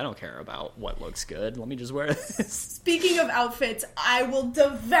 fuck it, I don't care about what looks good. Let me just wear this. Speaking of outfits, I will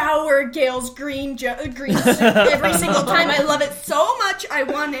devour Gail's green suit every single time. I love it so much, I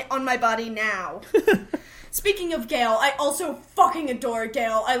want it on my body now. Speaking of Gail, I also fucking adore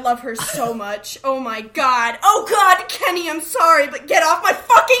Gail. I love her so much. Oh my god. Oh god, Kenny, I'm sorry, but get off my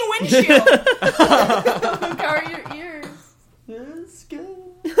fucking windshield! Cover your ears. It's good.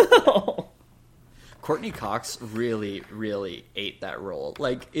 Courtney Cox really, really ate that role.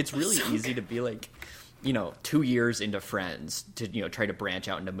 Like, it's really easy to be like, 2 years into Friends to, try to branch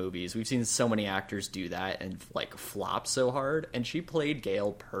out into movies. We've seen so many actors do that and, like, flop so hard. And she played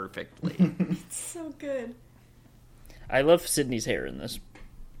Gail perfectly. It's so good. I love Sydney's hair in this.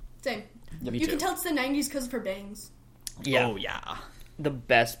 Same. Me You too. can tell it's the 90s because of her bangs. Yeah. Oh, yeah. The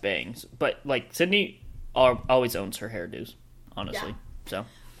best bangs. But, like, Sydney always owns her hairdos, honestly. Yeah.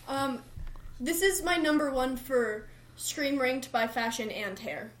 So. This is my number one for Scream ranked by fashion and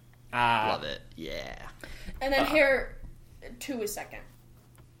hair. Love it. Yeah. And then hair, 2 is second.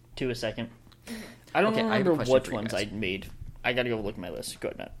 2 a second. I don't Okay, I have a remember question which for you ones guys. I made. I gotta go look at my list. Go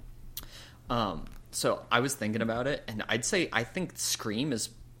ahead, Matt. So I was thinking about it, and I'd say I think Scream is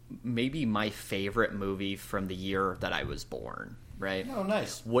maybe my favorite movie from the year that I was born, right? Oh,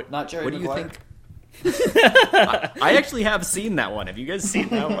 nice. What Jerry What do you Maguire? think? I actually have seen that one. Have you guys seen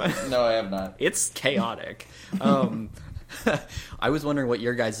that one? No, I have not. It's chaotic. I was wondering what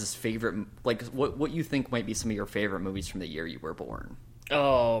your guys' favorite, like, what you think might be some of your favorite movies from the year you were born.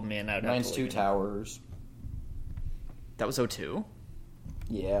 Oh, man. I would have Mine's to Two look at Towers. That was 02?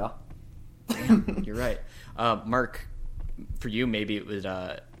 Yeah. You're right. Mark, for you, maybe it was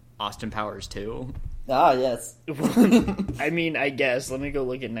Austin Powers 2. Ah, yes. it. I mean, I guess. Let me go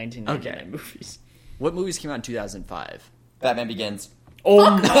look at 1999 Okay. movies. What movies came out in 2005? Batman Begins.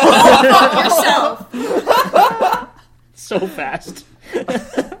 Oh, Fuck yourself! so fast.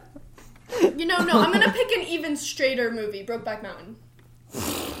 No, I'm gonna pick an even straighter movie, Brokeback Mountain.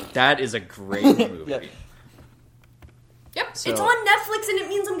 That is a great movie. Yeah. Yep, So- it's on Netflix, and it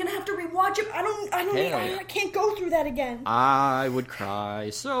means I'm gonna have to rewatch it. Hell I can't go through that again. I would cry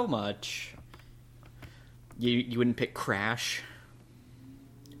so much. You wouldn't pick Crash?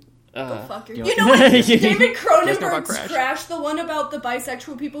 Go fuck your. you You know- know what? You David guys know about Cronenberg's Crash? Crash, the one about the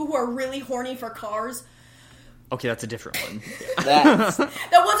bisexual people who are really horny for cars. Okay, that's a different one. That's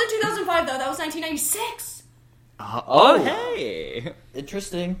That wasn't 2005 though. That was 1996. Oh, hey!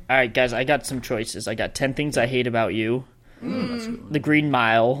 interesting. All right, guys, I got some choices. I got 10 Things I Hate About You, The Green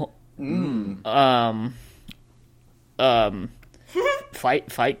Mile,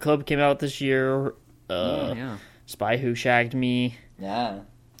 Fight Club came out this year, Yeah. Spy Who Shagged Me. Yeah.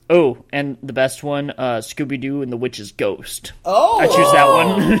 Oh, and the best one, Scooby-Doo and the Witch's Ghost. Oh, I choose that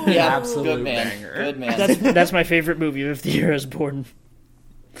one. Yeah, Absolute good man. banger. Good man. That's my favorite movie of the year I was born.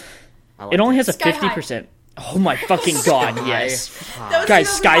 I like It only has a Sky High. 50%. Oh my fucking god, yes. That was Guys,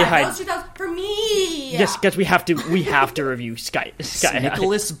 2005. Sky High. That was 2000 for me. Yes, guys, we have to review Sky High.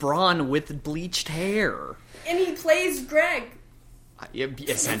 Nicholas Braun with bleached hair. And he plays Greg.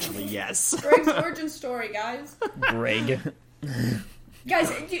 Essentially, yes. Greg's origin story, guys. Greg. Guys,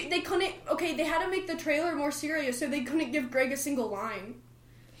 they couldn't. Okay, they had to make the trailer more serious, so they couldn't give Greg a single line.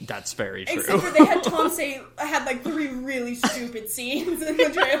 That's very true. Except for they had Tom say had like 3 really stupid scenes in the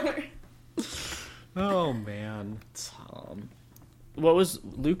trailer. Oh, man. What was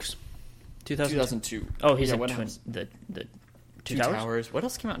Luke's? 2002. Oh, he's Yeah, in what twin, else? the Two Towers? Towers. What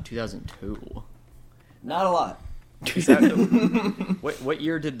else came out in 2002? Not a lot. Is that what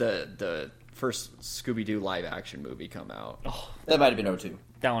year did the first Scooby-Doo live-action movie come out? That might have been 02.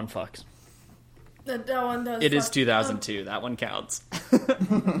 That one fucks. That one does. It is fuck- 2002. That one counts.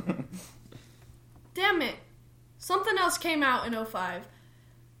 Damn it! Something else came out in 05.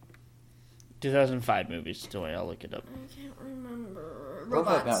 2005 movies. Don't worry, I'll look it up. I can't remember. Brokeback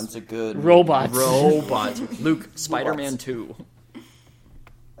Robots. Mountain's a good. Robots. Robot. Luke, Spider-Man 2.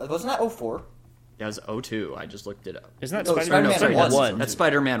 Wasn't that 04? That was 02. I just looked it up. Isn't that No, Spider-Man? Spider-Man Spider-Man 1. 1. That's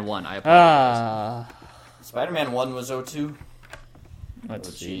Spider-Man 1. I apologize. Spider-Man 1 was 02. Let's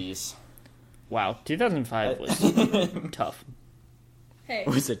Oh, see. jeez. Wow, 2005 was tough. Hey.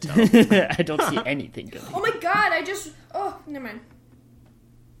 Was it tough? I don't see anything good. Oh my god! Oh, never mind.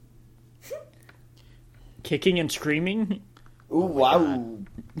 Kicking and Screaming. Ooh, wow.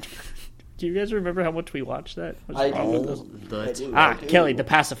 Do you guys remember how much we watched that? What's I wrong with do. this? I do, Ah, I do. Kelly, The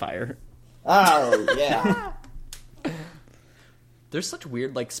Pacifier. Oh, yeah. There's such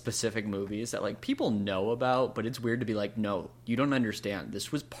weird, like, specific movies that, like, people know about, but it's weird to be like, no, you don't understand.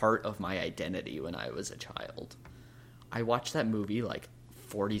 This was part of my identity when I was a child. I watched that movie, like,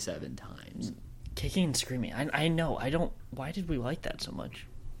 47 times. Kicking and Screaming. I know. I don't. Why did we like that so much?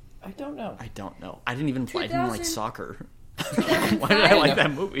 I don't know. I don't know. I didn't like 2000 soccer. Why did I like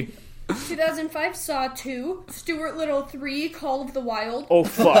that movie? 2005 Saw 2, Stuart Little 3, Call of the Wild. Oh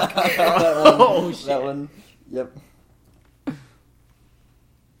fuck! Oh, shit. That one. Yep.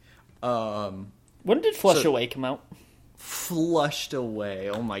 When did Flush So- Away come out? Flushed Away.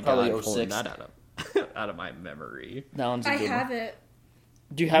 Oh my Probably god, I'm pulling 06. that out of my memory. That one's a I good one. have it.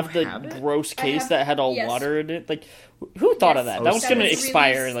 Do you have the have it? gross I case have- that had all yes. water in it? Like, who thought of Yes. that? That was That going to was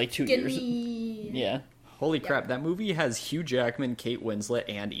expire really in like 2 years. skinny. Yeah. Holy crap, that movie has Hugh Jackman, Kate Winslet,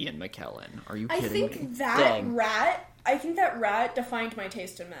 and Ian McKellen. Are you I kidding me? think that Dang. that rat defined my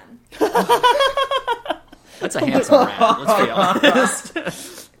taste in men. That's a handsome rat, let's be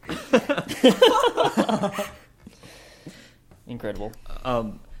honest. Incredible.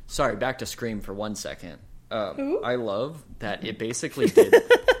 Sorry, back to Scream for 1 second. Who? I love that it basically did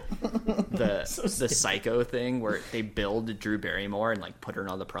the Psycho thing where they billed Drew Barrymore and like put her in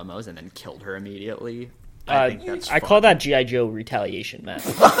all the promos and then killed her immediately. I think that's I fun. call that G.I. Joe retaliation, Matt.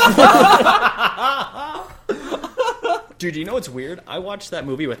 Dude, you know what's weird? I watched that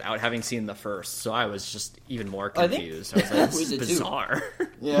movie without having seen the first, so I was just even more I think- confused. I was like, We this is did too. bizarre.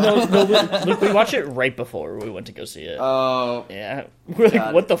 Yeah. no, we watched it right before we went to go see it. Oh. Yeah. We're like,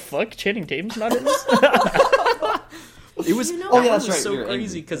 Got what it. the fuck? Channing Tatum's not in this? It was, know- that Oh, yeah, was that's right, so we were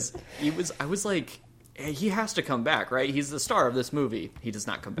crazy angry. because I was like, hey, he has to come back, right? He's the star of this movie. He does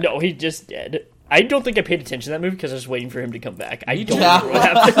not come back. No, he just did. I don't think I paid attention to that movie because I was waiting for him to come back. I don't Yeah. remember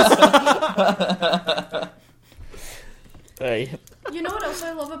what happened. Hey. You know what else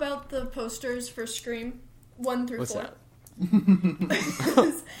I love about the posters for Scream 1 through What's 4? that?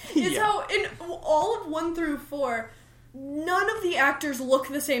 Is how in all of 1 through 4, none of the actors look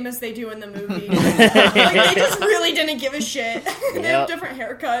the same as they do in the movie. Like, they just really didn't give a shit. They Yep. have different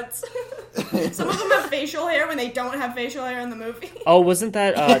haircuts. Some of them have facial hair when they don't have facial hair in the movie. Oh, wasn't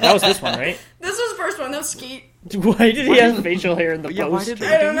that that was this one, right? This was the first one. That was Skeet. Why did he have facial hair in the Yeah, why poster? did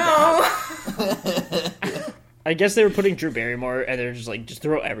they I don't know. I guess they were putting Drew Barrymore, and they're just like, just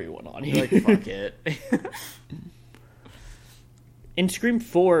throw everyone on here. Like, fuck it. In Scream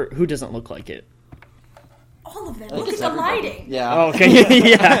 4, who doesn't look like it? All of them. I think Look at it's the everybody. lighting. Yeah. Oh, okay,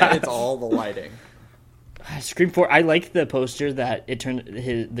 yeah. It's all the lighting. Scream 4, I like the poster that it turned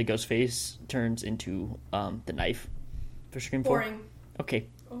the ghost face turns into the knife for Scream 4. Boring. Okay.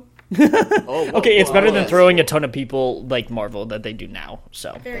 Oh, whoa, Okay, it's better than yes. throwing a ton of people like Marvel that they do now.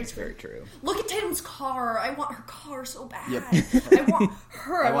 So Very That's true. very true. Look at Tatum's car. I want her car so bad. Yep. I want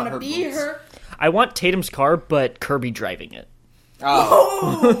her. I, want want to her be boots. her. I want Tatum's car, but Kirby driving it.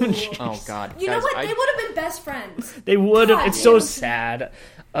 Oh. Oh. Oh god. You know Guys, what? I, They would have been best friends. They would have. God, It's so yeah. sad.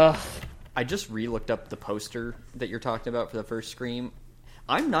 I just re-looked up the poster that you're talking about for the first Scream.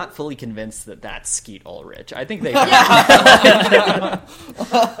 I'm not fully convinced that that's Skeet Ulrich. I think they.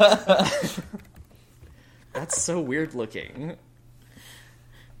 That's so weird looking.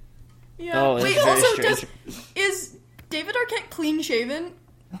 Yeah. Oh, it's Wait. very Also, strange. is David Arquette clean shaven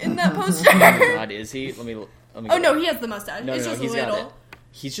in that poster? Oh god, is he? Let me. Oh no, he has the mustache. No, it's no, just he's a got it. little.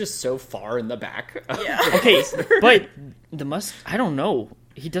 He's just so far in the back. Yeah. Okay, but I don't know.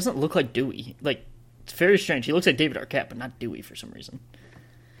 He doesn't look like Dewey. Like, it's very strange. He looks like David Arquette, but not Dewey for some reason.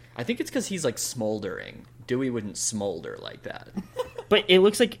 I think it's because he's like smoldering. Dewey wouldn't smolder like that. But it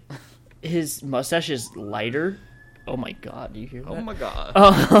looks like his mustache is lighter. Oh my god, do you hear that? Oh my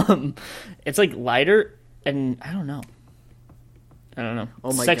god. It's like lighter, and I don't know.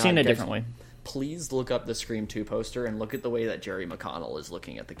 Oh my Sexy God, in a guys. different way. Please look up the Scream 2 poster and look at the way that Jerry McConnell is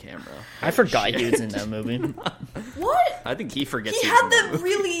looking at the camera. I forgot he was in that movie. What? I think he forgets He he's had in that the movie.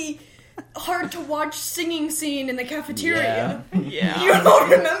 really hard to watch singing scene in the cafeteria. Yeah. You don't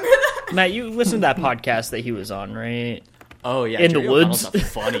remember that? Matt, you listened to that podcast that he was on, right? Oh yeah. In the Jerry woods. McConnell's a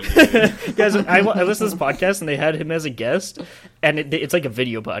funny dude. Guys, I listened to this podcast, and they had him as a guest, and it's like a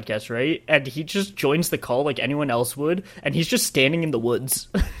video podcast, right? And he just joins the call like anyone else would, and he's just standing in the woods.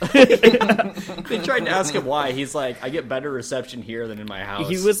 They tried to ask him why. He's like, I get better reception here than in my house.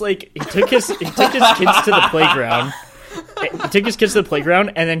 He was like, he took his kids to the playground. He took his kids to the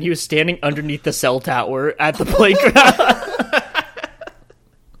playground, and then he was standing underneath the cell tower at the playground.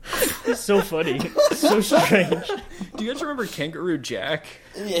 It's so funny. So strange. Do you guys remember Kangaroo Jack?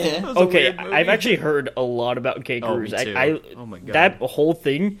 Yeah. That was a Okay, weird movie. I've actually heard a lot about kangaroos. me too. I Oh my God. that whole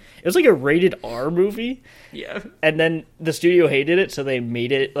thing, it was like a rated R movie, Yeah. and then the studio hated it, so they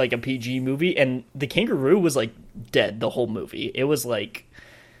made it like a PG movie, and the kangaroo was like dead the whole movie. It was like,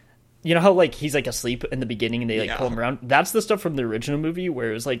 you know how like he's like asleep in the beginning and they like Yeah. pull him around? That's the stuff from the original movie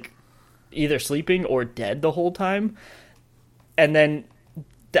where it was like either sleeping or dead the whole time. And then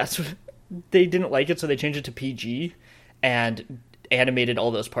that's what they didn't like it, so they changed it to PG and animated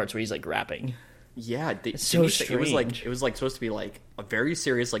all those parts where he's like rapping. Yeah, so it was like strange. it was like supposed to be like a very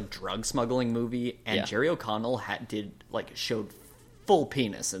serious like drug smuggling movie, and Yeah. Jerry O'Connell showed full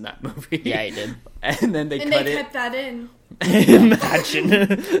penis in that movie. Yeah, he did. And then they And cut they it. kept that in. Imagine.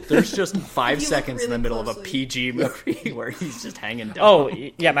 There's just 5 If you look seconds in the really middle of a closely. PG movie where he's just hanging down. Oh,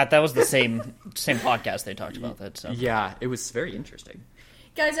 yeah, Matt, that was the same podcast they talked about that stuff. yeah, it was very interesting.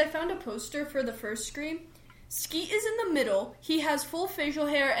 Guys, I found a poster for the first Scream. Skeet is in the middle. He has full facial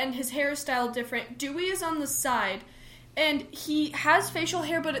hair and his hairstyle different. Dewey is on the side. And he has facial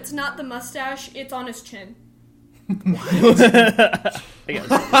hair, but it's not the mustache. It's on his chin. I guess.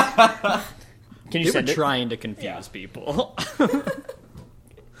 Can you They were send it? trying to confuse people.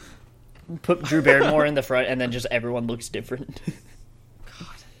 Put Drew Barrymore in the front, and then just everyone looks different.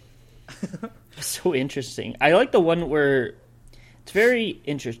 God. So interesting. I like the one where it's very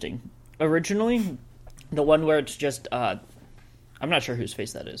interesting. Originally, the one where it's just I'm not sure whose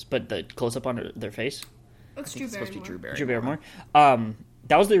face that is, but the close up on their face, That's It's supposed to be Drew Barrymore. Drew Barrymore.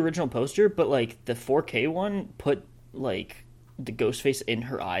 That was the original poster, but like the 4K one put like the ghost face in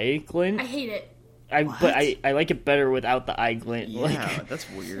her eye glint. I hate it. But I like it better without the eye glint. Yeah, Like, that's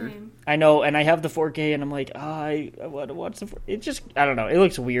weird. Same. I know, and I have the 4K, and I'm like, I want to watch the. It just, I don't know. It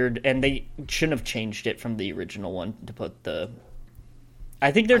looks weird, and they shouldn't have changed it from the original one to put the.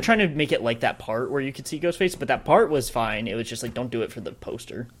 I think they're trying to make it like that part where you could see Ghostface, but that part was fine. It was just like, don't do it for the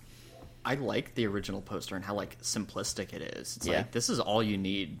poster. I like the original poster and how like simplistic it is. It's Yeah. like this is all you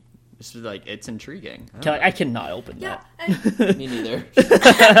need. It's just, like it's intriguing. I cannot open Yeah. that. And, Me neither.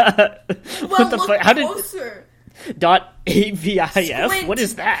 well, the look fuck? How did- closer. .avif. Squint. What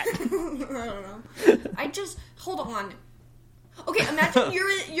is that? I don't know. I just hold on. Okay, imagine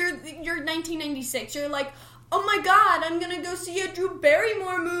you're 1996. You're like, oh my god, I'm gonna go see a Drew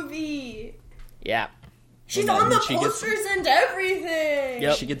Barrymore movie. Yeah. She's And on the then she gets- posters and everything.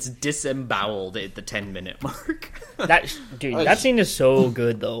 Yep. She gets disemboweled at the 10-minute mark. That scene is so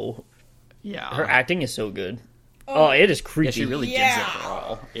good though. Yeah. Her acting is so good. Oh, it is creepy. Yeah, she really gives Yeah. it her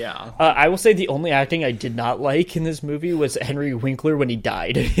all. Yeah. I will say the only acting I did not like in this movie was Henry Winkler when he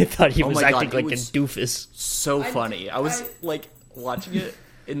died. I thought he was my God, acting it like was- a doofus. So I- funny. I was I- like watching it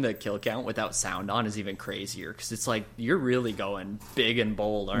in the kill count without sound on is even crazier because it's like you're really going big and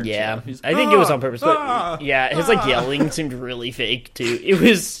bold, aren't Yeah, you? He's, I think it was "Ah, on purpose. But ah." yeah, his like yelling seemed really fake too. It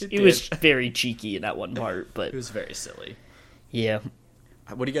was It it was did. very cheeky in that one part. But It was very silly. yeah,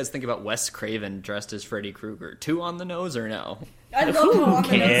 What do you guys think about Wes Craven dressed as Freddy Krueger? 2 on the nose or no? I love how on the nose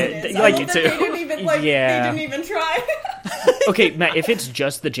cares? it is. Like I you love that too. they didn't even Yeah. they didn't even try. okay, Matt. If it's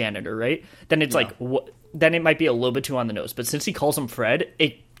just the janitor, right? Then it's like then it might be a little bit too on the nose. But since he calls him Fred,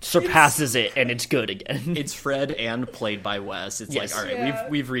 it surpasses it, and it's good again. It's Fred and played by Wes. It's Yes. like, all right, Yeah.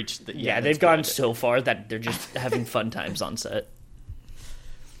 we've reached the yeah, that's they've gone good. so far that they're just having fun times on set.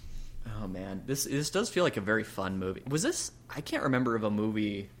 Oh man, this does feel like a very fun movie. Was this? I can't remember of a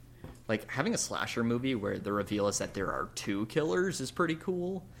movie like having a slasher movie where the reveal is that there are 2 killers is pretty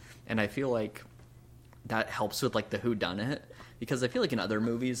cool, and I feel like that helps with like the whodunit because I feel like in other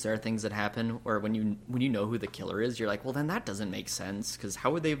movies there are things that happen where when you know who the killer is, you're like, well then that doesn't make sense because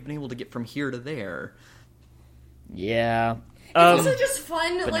how would they have been able to get from here to there? Yeah. It's also just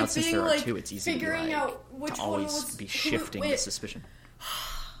fun, But now like since being there are like 2, it's easy figuring to be, like, out which to one always was be shifting the suspicion.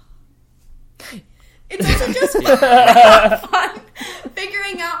 It's also just fun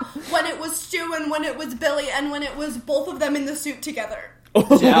figuring out when it was Stu and when it was Billy and when it was both of them in the suit together.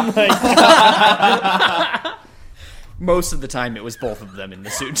 Most of the time, it was both of them in the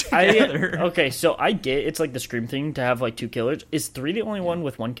suit together. Okay, so I get it's like the Scream thing to have like 2 killers. Is 3 the only one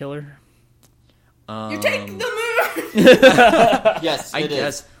with 1 killer? You take the moon. Yes, I it is.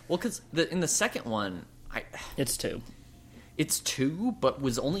 guess. Well, because in the second one, It's 2. it's 2, but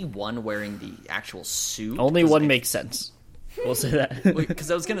was only 1 wearing the actual suit? Only one makes sense. We'll say that. Because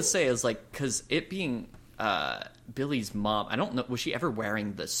I was gonna say, I was like, because it being Billy's mom, I don't know, was she ever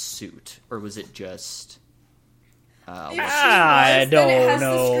wearing the suit, or was it just? If she I was, then it don't has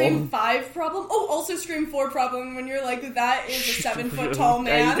know. the Scream 5 problem. Oh, also Scream 4 problem when you're like, that is a 7-foot tall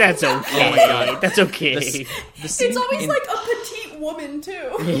man. That's okay. Oh my God. That's okay. The scene It's always in, like a petite woman,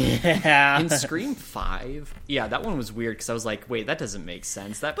 too. yeah. in Scream 5. Yeah, that one was weird because I was like, wait, that doesn't make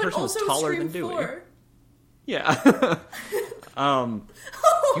sense. That But person was also taller Scream than Dewey. 4. Yeah.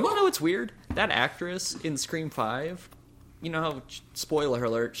 You wanna know what's weird? That actress in Scream 5, you know how, spoiler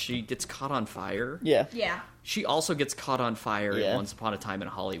alert, she gets caught on fire? Yeah. Yeah. She also gets caught on fire Yeah. in Once Upon a Time in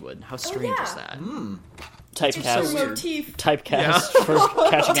Hollywood. How strange yeah. is that? It's her Typecast. weird. motif. Typecast for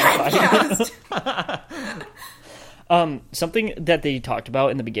catching on fire. Typecast. Something that they talked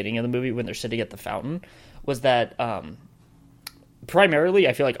about in the beginning of the movie when they're sitting at the fountain was that primarily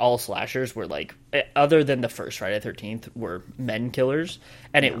I feel like all slashers were like, other than the first Friday the 13th, were men killers,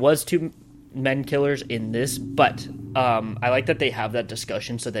 and it was 2 men killers in this, but I like that they have that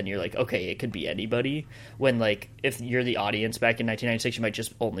discussion, so then you're like, okay, it could be anybody, when like if you're the audience back in 1996, you might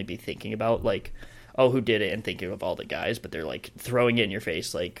just only be thinking about like, oh, who did it, and thinking of all the guys, but they're like throwing it in your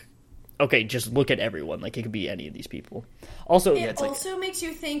face like, okay, just look at everyone, like it could be any of these people. Also, It also makes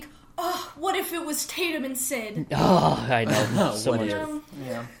you think, oh, what if it was Tatum and Sid? oh, I know so What much.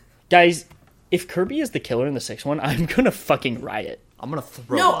 if? Guys, if Kirby is the killer in the 6th one, I'm gonna fucking riot. I'm gonna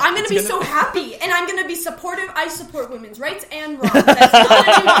throw No, up. I'm gonna It's be so happy, and I'm gonna be supportive. I support women's rights and wrongs. That's not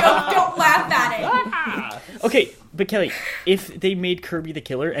a new joke. Don't laugh at it. Okay, but Kelly, if they made Kirby the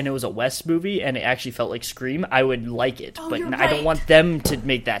killer and it was a West movie and it actually felt like Scream, I would like it. Oh, but you're I don't right. want them to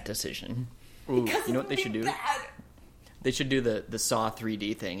make that decision. Ooh, Because you know it what they would should be do? bad. They should do the Saw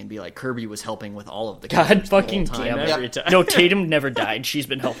 3D thing and be like, Kirby was helping with all of the God killers the whole fucking time, damn it. every time. No, Tatum never died. She's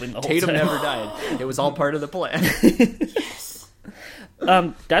been helping the whole Tatum time. never died. It was all part of the plan.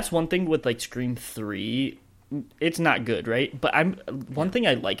 That's one thing with like Scream 3. It's not good, right? But one thing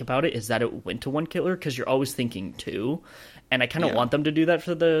I like about it is that it went to 1 killer because you're always thinking 2, and I kind of Yeah. want them to do that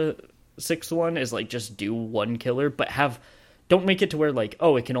for the 6th one. Is like just do 1 killer, but don't make it to where like,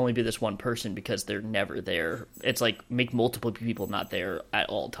 oh, it can only be this one person because they're never there. It's like make multiple people not there at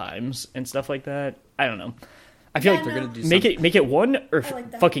all times and stuff like that. I don't know. I feel Yeah, like no. They're gonna do make it 1 or I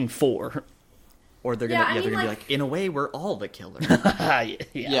like that. fucking 4. Or they're Yeah, gonna, I they're mean, gonna be like- like, in a way, we're all the killers.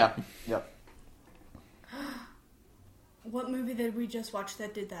 Yeah. Yep. What movie did we just watch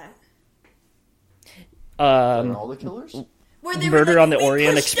that did that? All the killers? Where they Murder were like, on the "We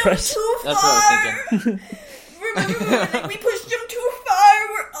Orient pushed Express." Them too That's what I was far." Remember, we were like, we pushed them too far.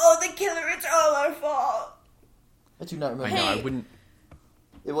 We're all the killer. It's all our fault. I do not I remember. know, I Hey. wouldn't.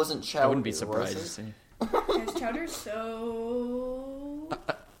 It wasn't Chowder. I wouldn't be was surprised it? to see. Yes, Chowder, so...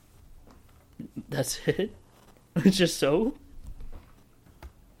 That's it? It's just so?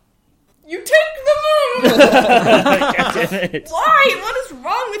 You take the moon! God damn it. Why? What is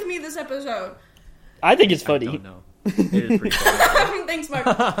wrong with me this episode? I think it's I funny. don't know. It is pretty funny. Thanks, Mark.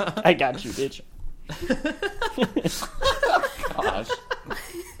 I got you, bitch. Gosh.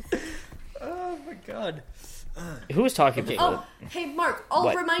 Oh my god. Who was talking Okay. before? Oh, hey, Mark, I'll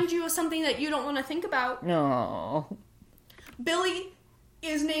What? remind you of something that you don't want to think about. No. Billy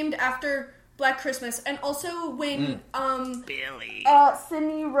is named after Black Christmas, and also when Billy.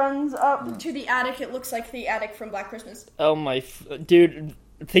 Sydney runs up to the attic, it looks like the attic from Black Christmas. Oh my... Dude,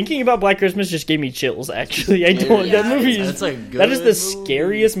 thinking about Black Christmas just gave me chills, actually. I don't... Yeah. That movie is... That's a good That is the movie.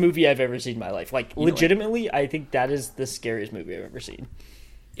 scariest movie I've ever seen in my life. Like, know what? legitimately, I think that is the scariest movie I've ever seen.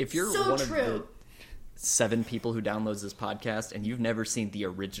 If you're So one true. of the 7 people who downloads this podcast and you've never seen the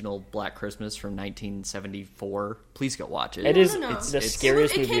original Black Christmas from 1974, please go watch it. It is no. the It's-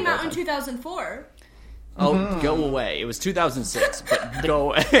 scariest It movie came of all out in time. 2004. Oh, go away. It was 2006, but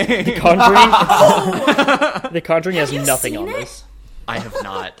go away. Conjuring... The Conjuring has Have you nothing seen on it? this. I have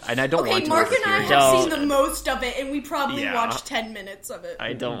not. And I don't Okay, want to. Mark over and I here. have Don't. seen the most of it, and we probably Yeah. watched 10 minutes of it.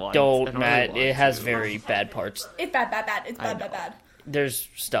 I don't want Don't, I really Matt. want It has to. very bad parts. It's bad. It's I bad, know. bad. There's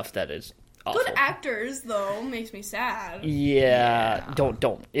stuff that is awful. Good actors, though, makes me sad. Yeah,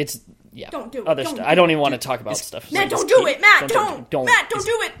 don't. It's yeah. Don't do it. Other Don't stuff. do I don't it. even want to talk about stuff. Matt, So don't just do keep- it! Matt, don't! Don't. Matt, don't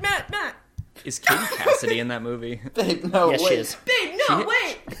do it! Matt! Is Katie Cassidy in that movie? Babe, no, Yes, wait. she is. Babe, no,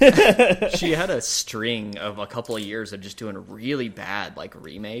 wait! She had a string of a couple of years of just doing really bad like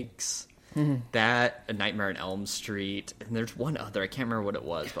remakes. That, A Nightmare on Elm Street, and there's one other. I can't remember what it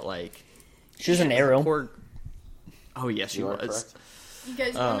was, but like She's an arrow. poor. Oh yes, she You are was. correct. You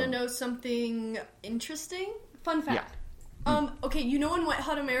guys want to know something interesting? Fun fact. Okay, you know in Wet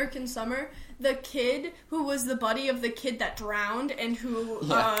Hot American Summer, the kid who was the buddy of the kid that drowned and who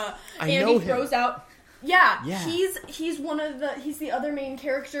Yeah. I Andy know him. throws out. Yeah, Yeah. he's the other main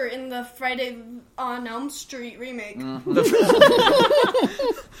character in the Friday on Elm Street remake.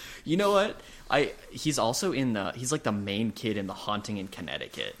 You know what? He's also in the. He's like the main kid in The Haunting in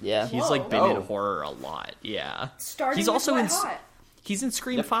Connecticut. Yeah. he's Whoa. like been Oh. in horror a lot. Yeah, Starting he's with also Wet in. Hot. He's in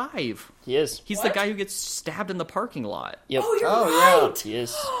Scream 5. He is. He's What? the guy who gets stabbed in the parking lot. Yep. Oh, you're Oh, right. He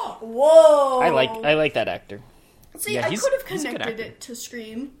is. Whoa. I like that actor. See, Yeah, I he's- could have he's a good connected actor. it to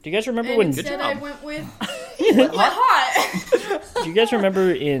Scream. Do you guys remember And when? instead I job. went with Wet Hot. Do you guys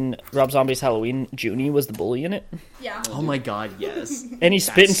remember in Rob Zombie's Halloween, Junie was the bully in it, Yeah. Oh my god, yes. and he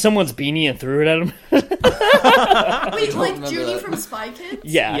spit in someone's beanie and threw it at him? Wait, like remember Judy that. from Spy Kids?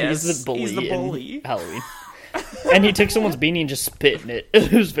 Yeah, Yes, he's the bully. he's the in bully. Halloween. And he took someone's beanie and just spit in it.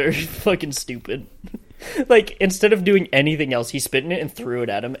 It was very fucking stupid. Like, instead of doing anything else, he spit in it and threw it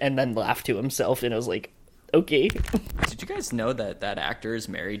at him and then laughed to himself, and I was like, okay. Did you guys know that actor is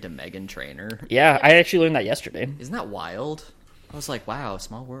married to Meghan Trainor? Yeah, I actually learned that yesterday. Isn't that wild? I was like, wow,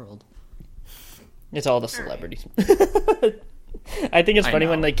 small world. It's all the celebrities. I think it's I funny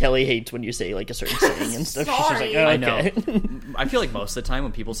know. when like Kelly hates when you say like a certain saying and stuff. She's just like, Sorry. oh, I know. okay. I feel like most of the time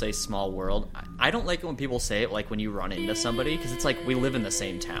when people say small world, I don't like it when people say it like when you run into somebody, because it's like we live in the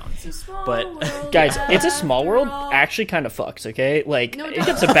same town. But- Guys, it's a small world. Actually, kind of fucks. Okay, like No, it it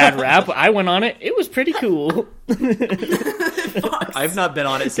gets a bad rap. I went on it. It was pretty cool. I've not been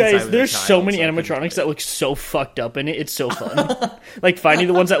on it since I Guys, was a there's child, so many I couldn't animatronics do that it. look so fucked up in it. It's so fun. Like finding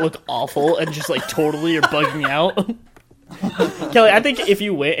the ones that look awful and just like totally are bugging me out. Kelly, I think if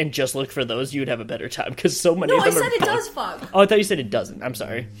you went and just looked for those, you'd have a better time because so many No, of I them said are it bugged. does fuck. Oh, I thought you said it doesn't. I'm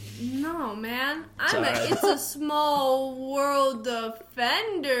sorry. No, man. alright. It's a small world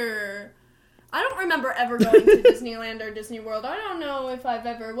offender. I don't remember ever going to Disneyland or Disney World. I don't know if I've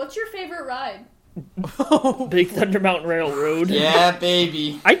ever. What's your favorite ride? Big Thunder Mountain Railroad. Yeah,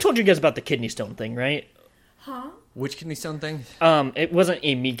 baby. I told you guys about the kidney stone thing, right? Huh? Which kidney stone thing? It wasn't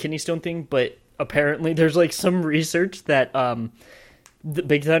a me kidney stone thing, but apparently there's like some research that the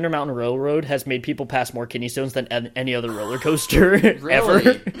Big Thunder Mountain Railroad has made people pass more kidney stones than any other roller coaster ever,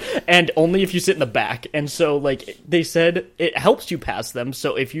 Really? and only if you sit in the back. And so, like they said, it helps you pass them.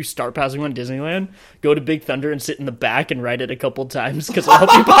 So if you start passing one at Disneyland, go to Big Thunder and sit in the back and ride it a couple times because it'll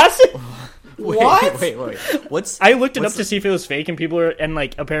help you pass it. What? Wait. What's I looked it up what's to see if it was fake, and people are and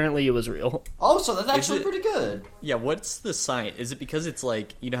like apparently it was real. Oh, so that's actually it- pretty good. Yeah, what's the sign? Is it because it's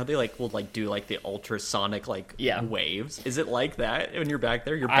like, you know how they like will like do like the ultrasonic like Yeah. waves? Is it like that when you're back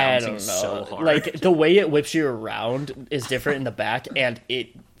there? You're I bouncing don't know. so hard. Like the way it whips you around is different in the back, and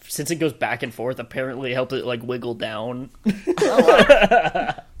since it goes back and forth, apparently it helps it like wiggle down.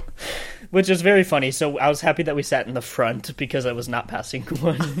 Which is very funny. So I was happy that we sat in the front because I was not passing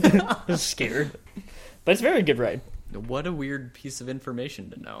one. I was scared. But it's a very good ride. What a weird piece of information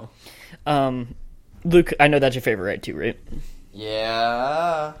to know. Luke, I know that's your favorite ride too, right?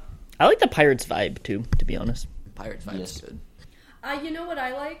 Yeah. I like the Pirates vibe too, to be honest. Pirates vibe's Yes. good. You know what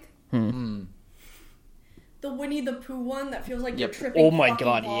I like? The Winnie the Pooh one that feels like you're Yep. tripping. Oh my fucking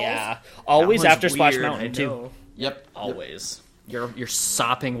god, balls. yeah. Always That one's after Splash weird, I Mountain too. know. Yep. Always. You're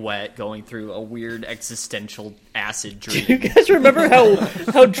sopping wet going through a weird existential acid Do you dream. guys remember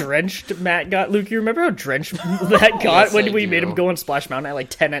how drenched Matt got? Luke, you remember how drenched Matt got Yes, when I we do. made him go on Splash Mountain at like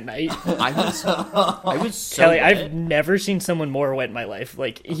 10 at night? I was so Kelly, wet. I've never seen someone more wet in my life.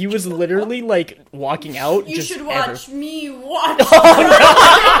 Like, he was literally like walking out. You just should ever. watch me watch.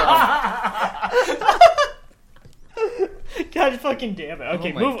 God fucking damn it.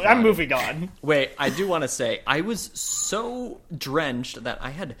 Okay, my I'm God. moving on. Wait, I do want to say, I was so drenched that I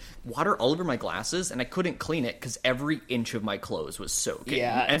had water all over my glasses and I couldn't clean it because every inch of my clothes was soaking.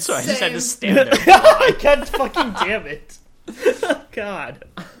 Yeah, and so I just had to same. stand there. God fucking damn it. God.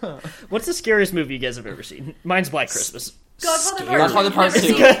 What's the scariest movie you guys have ever seen? Mine's Black Christmas. Godfather Scary. Godfather Part Never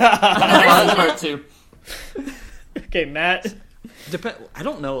 2. seen it. Godfather Part 2. Okay, Matt, I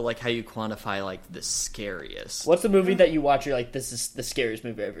don't know, like, how you quantify, like, the scariest. what's the movie that you watch? You're like, this is the scariest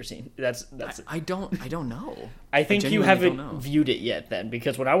movie I've ever seen. That's it. I don't know. I think you genuinely haven't don't know. viewed it yet, then,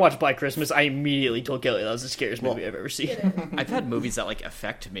 because when I watched Black Christmas, I immediately told Kelly that was the scariest movie I've ever seen. I've had movies that, like,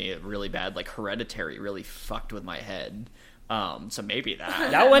 affect me really bad, like Hereditary really fucked with my head. So maybe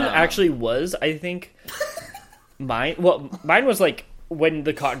that. That one actually was, I think, mine. Well, mine was like when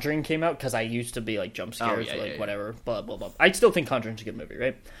The Conjuring came out, because I used to be like jump scares, yeah, like yeah, yeah. whatever, blah blah blah. I still think Conjuring's a good movie,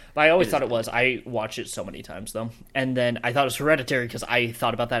 right? But I always thought it was. I watched it so many times though, and then I thought it was Hereditary because I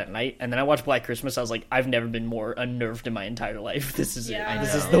thought about that at night, and then I watched Black Christmas. I was like, I've never been more unnerved in my entire life. This is Yeah. it.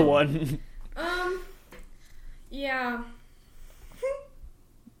 This I is know. the one. Yeah.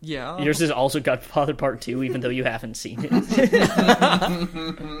 Yeah. Yours is also Godfather Part 2, even though you haven't seen it.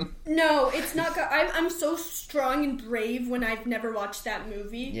 No, it's not. I'm so strong and brave when I've never watched that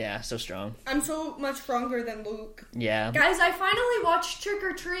movie. Yeah, so strong. I'm so much stronger than Luke. Yeah. Guys, I finally watched Trick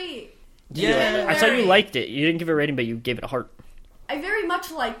or Treat. Yeah. I saw you liked it. You didn't give it a rating, but you gave it a heart. I very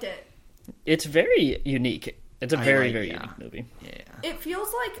much liked it. It's very unique. It's a very unique movie. Yeah.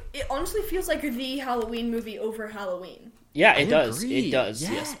 It honestly feels like the Halloween movie over Halloween. Yeah, it I does. agree. It does.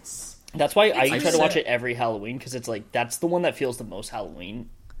 Yes. Yes. That's why I It's try to watch good. it every Halloween because it's like that's the one that feels the most Halloween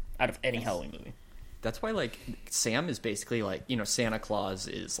out of any Halloween movie. That's why, like, Sam is basically like, you know, Santa Claus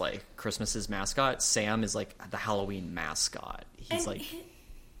is like Christmas's mascot. Sam is like the Halloween mascot. He's And like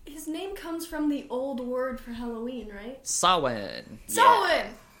his name comes from the old word for Halloween, right? Samhain.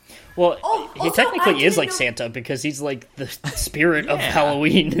 Samhain. Well, Oh, he also, I technically is didn't like know- Santa because he's like the spirit of Yeah.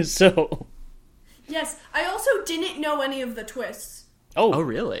 Halloween. So, Yes, I also didn't know any of the twists. Oh,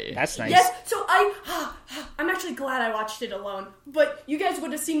 really? That's nice. Yes, so I'm actually glad I watched it alone. But you guys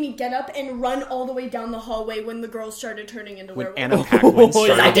would have seen me get up and run all the way down the hallway when the girls started turning into When werewolves. Anna Paquin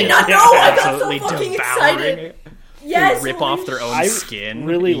started I did not know! I got so absolutely fucking devouring excited. it. Yes, Rip holy off their own I skin.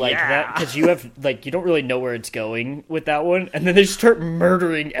 really like Yeah. that because you have like you don't really know where it's going with that one, and then they start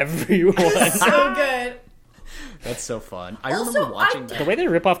murdering everyone. so good. That's so fun. I Also, remember watching The that. way they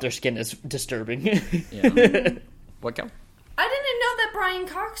rip off their skin is disturbing. Yeah. What go? I didn't know that Brian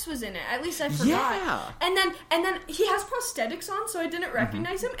Cox was in it. At least I forgot. Yeah. And then he has prosthetics on, so I didn't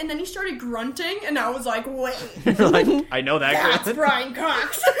recognize him. And then he started grunting, and I was like, "Wait, Like, I know that that's girl. Brian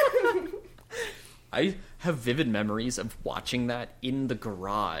Cox." I have vivid memories of watching that in the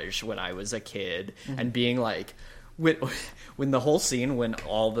garage when I was a kid and being like, when the whole scene when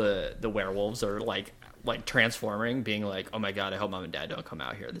all the werewolves are like transforming, being like, oh my god, I hope mom and dad don't come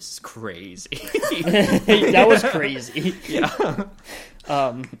out here. This is crazy. That was crazy. Yeah.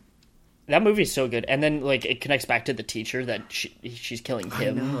 That movie's so good, and then like it connects back to the teacher that she's killing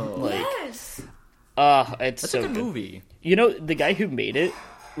him. know. Like, Yes. it's That's so a good good. movie. You know the guy who made it,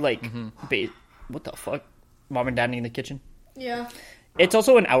 like, what the fuck? Mom and Dad in the kitchen. Yeah. It's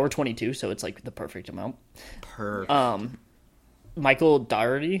also an hour 22, so it's like the perfect amount. Perfect. Michael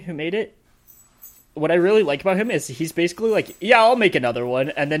Dougherty, who made it, what I really like about him is he's basically like, yeah, I'll make another one,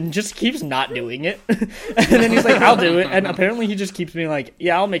 and then just keeps not doing it. And then he's like, I'll do it. And apparently he just keeps being like,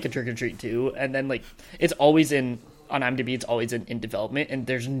 yeah, I'll make a Trick or Treat too. And then like, it's always on IMDb, it's always in development, and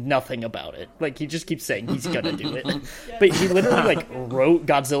there's nothing about it. Like, he just keeps saying he's gonna do it. But he literally like wrote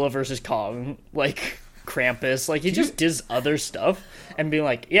Godzilla vs. Kong, like Krampus. Like, he just does other stuff and being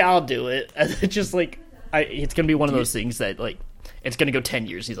like, yeah, I'll do it. And it's just like, it's gonna be one of those things that like, it's gonna go 10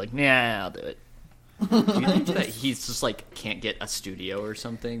 years. He's like, nah, I'll do it. Do you think that he's just like can't get a studio or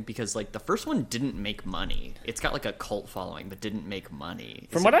something? Because like the first one didn't make money. It's got like a cult following, but didn't make money.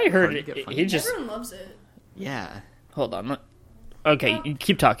 From what I heard, hard to get he just Everyone loves it. yeah. hold on. Okay, you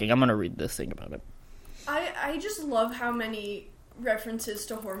keep talking. I'm gonna read this thing about it. I just love how many references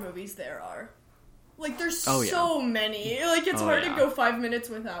to horror movies there are. Like, there's Oh, yeah. so many. Like, it's Oh, hard yeah. to go 5 minutes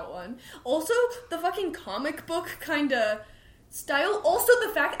without one. Also, the fucking comic book kind of style. Also,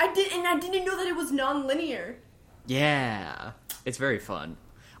 the fact I didn't know that it was non-linear. Yeah, it's very fun.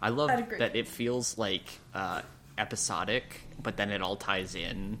 I love I'd agree. that it feels like episodic, but then it all ties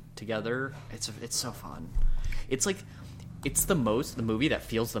in together. It's so fun. It's like it's the movie that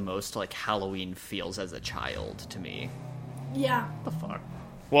feels the most like Halloween feels as a child to me. Yeah. The fuck?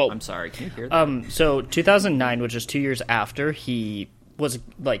 Well, I'm sorry. Can you hear that? So 2009, which is 2 years after he was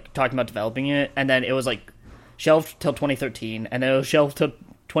like talking about developing it, and then it was like shelved till 2013, and then it was shelved till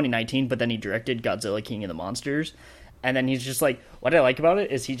 2019. But then he directed Godzilla King of the Monsters, and then he's just like, what I like about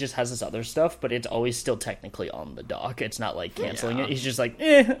it is he just has this other stuff, but it's always still technically on the dock. It's not like canceling Yeah. it. He's just like,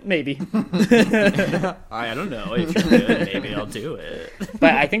 maybe. I don't know. If you're good, maybe I'll do it.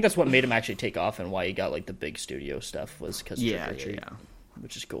 But I think that's what made him actually take off, and why he got like the big studio stuff was because of Yeah, Trick or Treat, yeah.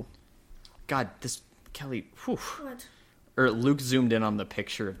 which is cool. God, this Kelly. Whew. What? Or Luke zoomed in on the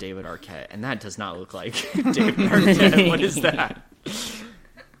picture of David Arquette, and that does not look like David Arquette. What is that?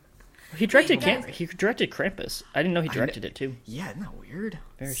 He directed guys- he directed Krampus. I didn't know he directed it too. Yeah, isn't that weird?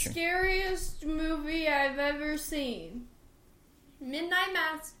 Very strange. Scariest movie I've ever seen. Midnight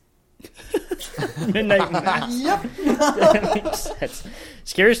Mass. Midnight Mass. That makes sense.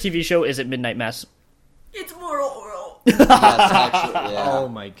 Scariest TV show is at Midnight Mass. It's oral. Yes, actually, yeah. Oh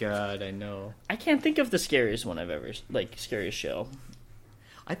my god, I know. I can't think of the scariest one I've ever scariest show.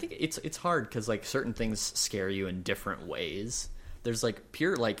 I think it's hard because like certain things scare you in different ways. There's like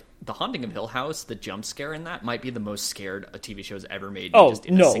pure like The Haunting of Hill House. The jump scare in that might be the most scared a TV show's ever made. Oh, just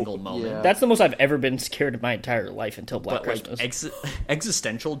in no. a single moment. Yeah. That's the most I've ever been scared in my entire life until Black But like Christmas.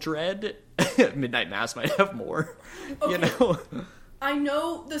 existential dread, Midnight Mass might have more. You Okay. know. I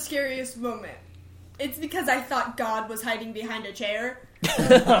know the scariest moment. It's because I thought God was hiding behind a chair.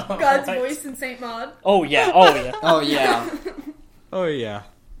 God's voice in Saint Maud. Oh yeah. Oh yeah. Oh yeah. Oh yeah.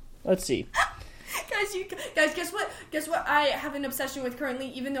 Let's see. Guys, guess what? Guess what? I have an obsession with currently,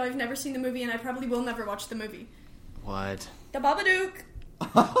 even though I've never seen the movie and I probably will never watch the movie. What? The Babadook.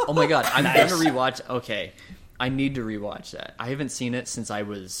 Oh my god, I'm Nice. gonna rewatch. Okay, I need to rewatch that. I haven't seen it since I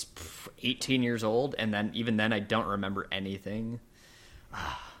was 18 years old, and then even then, I don't remember anything.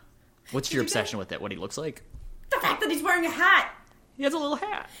 What's your you obsession with it? What he looks like? The fact that he's wearing a hat. He has a little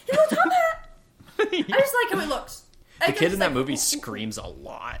hat. His little top hat. I just like how he looks. The kid in that movie screams a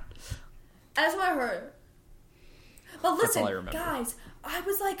lot. That's what I heard. But listen, all I remember. guys, I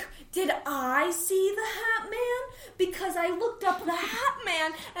was like, did I see the Hat Man? Because I looked up the Hat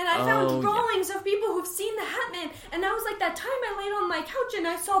Man and I Oh, found yeah. drawings of people who've seen the Hat Man. And that was like that time I laid on my couch and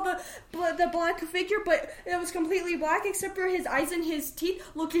I saw the black figure, but it was completely black except for his eyes and his teeth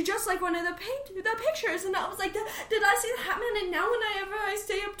looked just like one of the pictures. And I was like, did I see the Hat Man? And now whenever I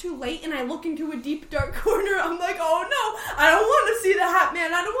stay up too late and I look into a deep dark corner, I'm like, oh no, I don't want to see the Hat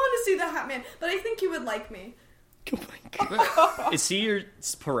Man. I don't want to see the Hat Man. But I think he would like me. Oh my god. Is he your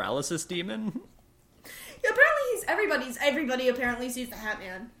paralysis demon? Yeah, apparently everybody apparently sees the Hat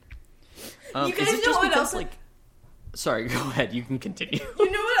Man. You guys is it know just what because, else? like? Sorry, go ahead. You can continue.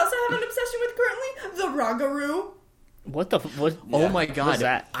 You know what else I have an obsession with currently? The Ragaroo. What the? What? Oh my god! What's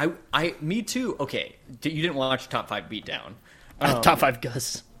that? Me too. Okay, you didn't watch Top 5 Beatdown. Top 5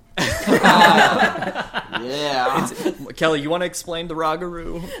 Gus. Yeah. Kelly, you want to explain the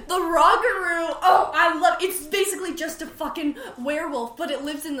Ragaroo? The Ragaroo. Oh, I love. It's basically just a fucking werewolf, but it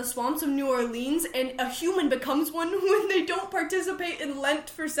lives in the swamps of New Orleans, and a human becomes one when they don't participate in Lent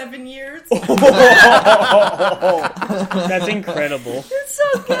for 7 years. That's incredible. It's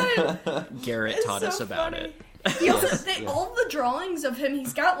so good. Garrett It's taught so us about funny. it. He also, all the drawings of him,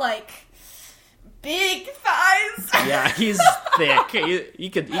 he's got like big thighs. Yeah, he's thick. He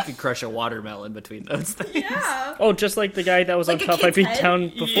could crush a watermelon between those things. Yeah. Oh, just like the guy that was Like on a Top 5 kid's Beat head? Down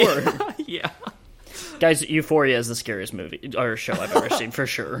before. Yeah. Guys, Euphoria is the scariest movie or show I've ever seen for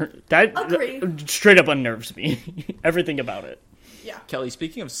sure. That Agree. straight up unnerves me. Everything about it. Yeah. Kelly,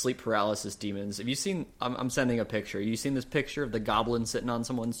 speaking of sleep paralysis demons, have you seen? I'm sending a picture. Have you seen this picture of the goblin sitting on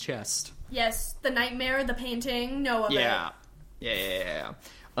someone's chest? Yes, the nightmare, the painting, no of Yeah.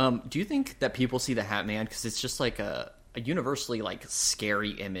 Do you think that people see the Hat Man because it's just like a universally like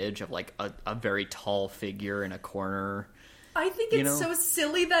scary image of like a very tall figure in a corner? I think You it's know? so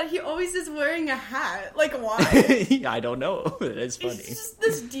silly that he always is wearing a hat. Like, why? I don't know. It's funny. He's just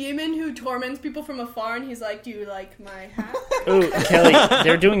this demon who torments people from afar, and he's like, "Do you like my hat?" Oh, Kelly,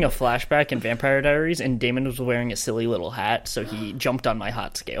 they're doing a flashback in Vampire Diaries, and Damon was wearing a silly little hat, so he jumped on my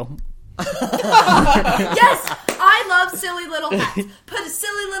hot scale. Yes, I love silly little hats. Put a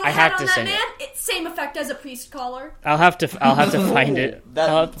silly little I hat have on to that say man. it. It's same effect as a priest collar. I'll have to find it.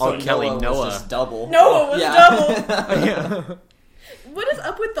 That Oh, Kelly, was Noah. just double. No, it was Yeah. double. What is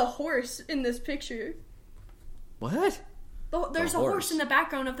up with the horse in this picture? What? There's The a horse horse. in the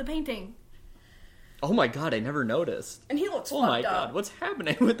background of the painting, Oh my god, I never noticed. and he looks Oh fucked my up. god, what's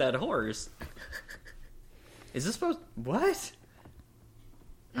happening with that horse? Is this supposed... What?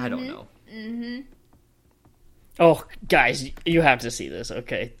 I don't know. Oh, guys, you have to see this,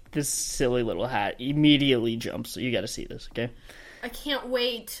 okay? This silly little hat immediately jumps, so you gotta see this, okay? I can't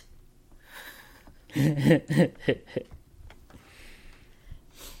wait.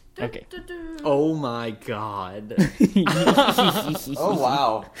 Okay. Oh my god. Oh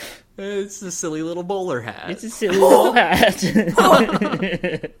wow. It's a silly little bowler hat. It's a silly little hat.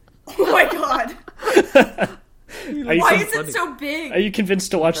 Oh my god! Are you, Why con- is it so big? are you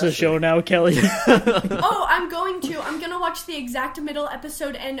convinced to watch the show now, Kelly? Oh, I'm going to. I'm gonna watch the exact middle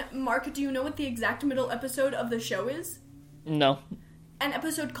episode. And Mark, do you know what the exact middle episode of the show is? No. An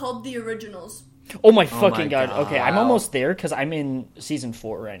episode called The Originals. Oh my fucking god. God. Okay, I'm Wow. almost there because I'm in season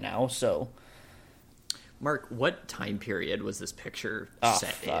 4 right now, so... Mark, what time period was this picture Oh,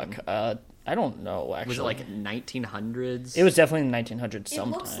 set fuck. in? I don't know, actually. Was it like 1900s? It was definitely in the 1900s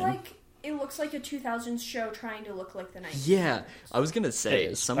sometime. It looks like a 2000s show trying to look like the 90s. Yeah, I was gonna say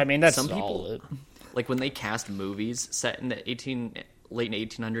It is. some. I mean, that's some all people like when they cast movies set in the late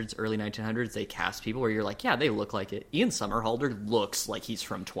 1800s, early 1900s. They cast people where you're like, yeah, they look like it. Ian Somerhalder looks like he's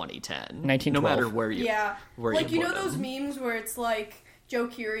from 2010. 1912. No matter where you, Yeah, where like you know put those him. memes where it's like Joe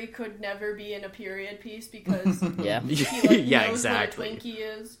Keery could never be in a period piece because Yeah. he like Yeah, knows exactly. what a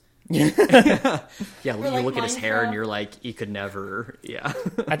Twinkie is. Yeah, when you like look at his hair and Minecraft. you're like, he could never. Yeah.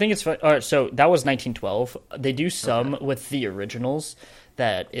 I think it's fun. All right, so that was 1912. They do some with the originals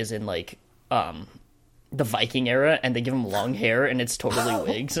that is in like the Viking era, and they give them long hair, and it's totally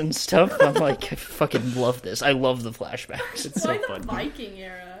wigs and stuff. I'm like, I fucking love this. I love the flashbacks. It's Why so the fun Viking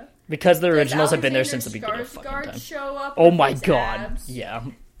era? because the Does originals have been there Alexander since the beginning of fucking Skarsgård time. show up Oh with my his god, abs? yeah.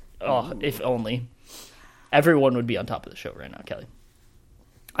 Oh, if only. Everyone would be on top of the show right now, Kelly.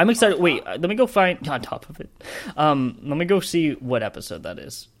 I'm excited. Wait, let me go find on top of it. Let me go see what episode that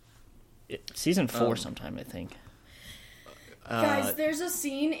is. Season 4 sometime, I think. Guys, there's a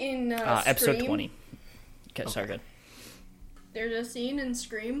scene in Episode Scream. 20. Okay, sorry, good. There's a scene in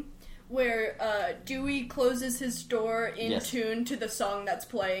Scream where Dewey closes his door in Yes. tune to the song that's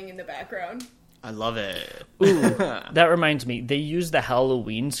playing in the background. I love it. That reminds me, they use the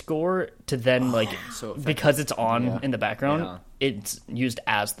Halloween score to then, like, so effective. because it's on Yeah. in the background, Yeah. it's used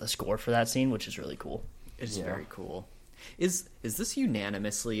as the score for that scene, which is really cool. It's Yeah. very cool. Is this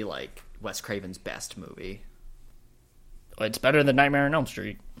unanimously like Wes Craven's best movie? It's better than Nightmare on Elm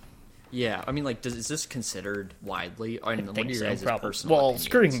Street. Yeah, I mean, like, is this considered widely? I mean, I what think are your so, guys' probably. personal Well, opinions?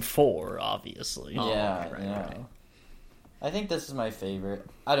 Scream 4, obviously. Oh, Yeah, right, yeah. right. I think this is my favorite.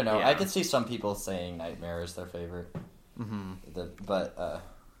 I don't know. Yeah. I could see some people saying Nightmare is their favorite. Mm-hmm.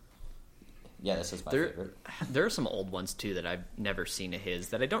 Yeah, this is my favorite. There are some old ones too that I've never seen of his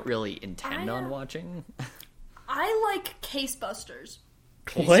that I don't really intend I, on watching. I like Case Busters.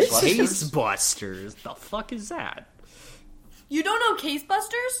 What? Case Busters. The fuck is that? You don't know Case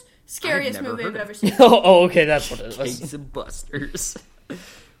Busters? Scariest never movie heard I've of ever seen. Oh, okay, that's what it was. Case Busters.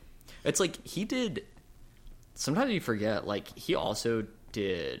 It's like he did. Sometimes you forget. Like he also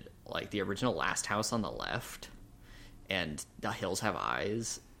did like the original Last House on the Left, and The Hills Have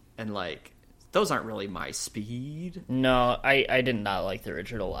Eyes, and like those aren't really my speed. No, I did not like the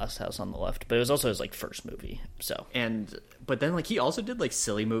original Last House on the Left, but it was also his like first movie. So But then like he also did like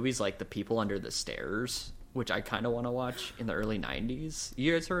silly movies like The People Under the Stairs, which I kind of want to watch in the early '90s.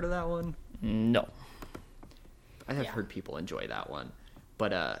 You guys heard of that one? no, I have heard people enjoy that one,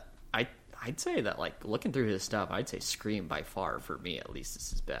 but I'd say that like looking through his stuff, I'd say Scream by far for me at least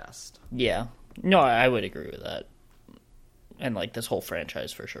is his best. yeah, no, I would agree with that, and like this whole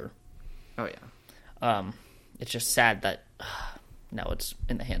franchise for sure. Oh yeah, It's just sad that now it's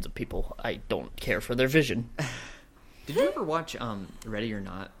in the hands of people I don't care for their vision. did you ever watch Ready or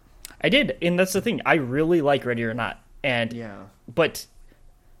Not? I did, and that's the thing. I really like Ready or Not, and Yeah. but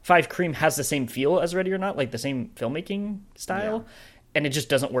Five Cream has the same feel as Ready or Not, like the same filmmaking style, and it just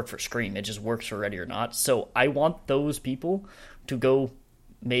doesn't work for Scream. It just works for Ready or Not. So I want those people to go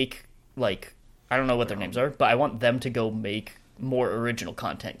make like I don't know what their names are, but I want them to go make more original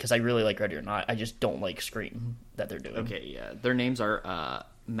content because I really like Ready or Not. I just don't like Scream that they're doing. Okay, yeah. Their names are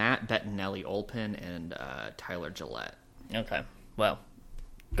Matt Bettinelli Olpin and Tyler Gillette. Okay. Well,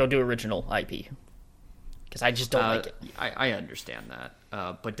 go do original IP because I just don't like it. I understand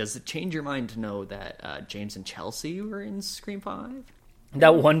that. But does it change your mind to know that James and Chelsea were in Scream 5?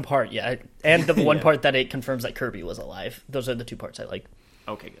 That one part, yeah. And the one Yeah. part that it confirms that Kirby was alive. Those are the two parts I like.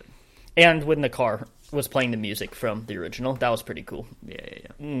 Okay, good. And when the car was playing the music from the original, that was pretty cool.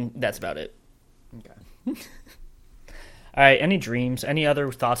 Yeah. That's about it. Okay. All right, any dreams? Any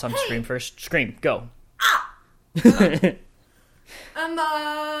other thoughts on Scream first? Scream, go. The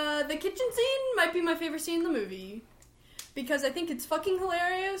kitchen scene might be my favorite scene in the movie. Because I think it's fucking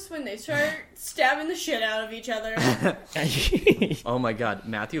hilarious when they start stabbing the shit out of each other. Oh my god,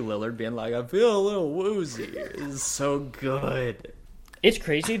 Matthew Lillard being like, I feel a little woozy is so good. It's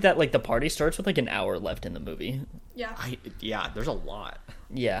crazy that like the party starts with like an hour left in the movie. Yeah. Yeah, there's a lot.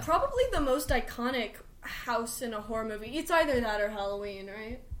 Yeah. Probably the most iconic house in a horror movie. It's either that or Halloween,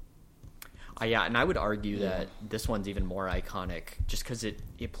 right? Yeah, and I would argue that this one's even more iconic just because it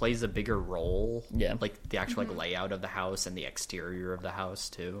plays a bigger role. Yeah. Like the actual like layout of the house and the exterior of the house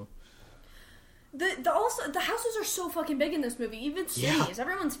too. The houses are so fucking big in this movie. Even Yeah. cities.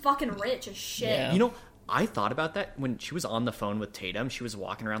 Everyone's fucking rich as shit. Yeah. You know, I thought about that when she was on the phone with Tatum. She was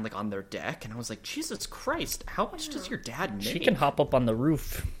walking around like on their deck, and I was like, Jesus Christ, how much does your dad make? She can hop up on the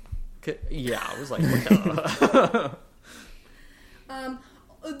roof. Yeah, I was like, what the?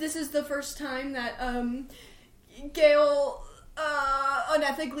 This is the first time that Gail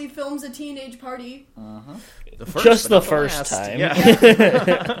unethically films a teenage party. The first, Just but the not first last. time.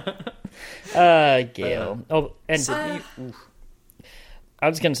 Yeah. Gail. And I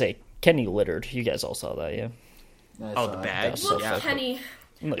was gonna say Kenny Littard. You guys all saw that, yeah? Oh, the bag. So Look, yeah. Kenny,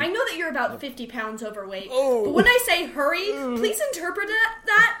 Like- I know that you're about 50 pounds overweight, but when I say hurry, please interpret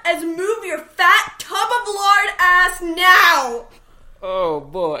that as move your fat tub of lard ass now! Oh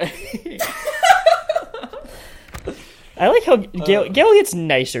boy. I like how Gail gets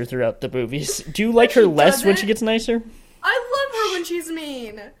nicer throughout the movies. Do you like her she less when doesn't. she gets nicer? I love her when she's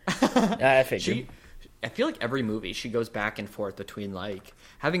mean. I figured. I feel like every movie she goes back and forth between like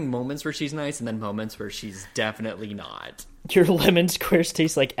having moments where she's nice and then moments where she's definitely not. Your lemon squares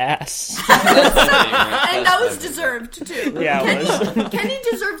taste like ass. And that was deserved, too. Yeah, it was. Kenny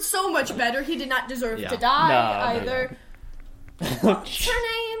deserved so much better. He did not deserve Yeah. to die No, either. What's her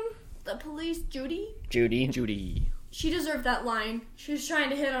name? The police, Judy? Judy. She deserved that line. She was trying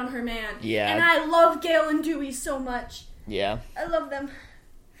to hit on her man. Yeah. And I love Gail and Dewey so much. Yeah. I love them.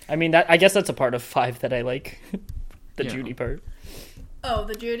 I mean, I guess that's a part of 5 that I like. The Yeah. Judy part. Oh,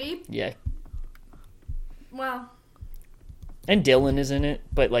 the Judy? Yeah. Wow. And Dylan is in it,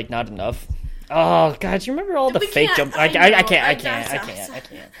 but like not enough. Oh god, do you remember all the We fake can't- jump? I I know, can't.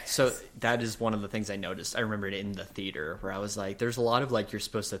 So that is one of the things I noticed. I remember it in the theater where I was like, there's a lot of like you're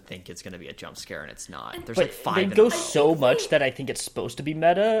supposed to think it's going to be a jump scare and it's not. There's But like 5 they in go a row. so much that I think it's supposed to be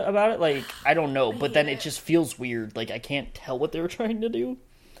meta about it. Like I don't know, but then it just feels weird. Like I can't tell what they were trying to do.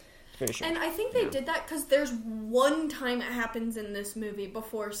 It's very strange. And I think they did that because there's one time it happens in this movie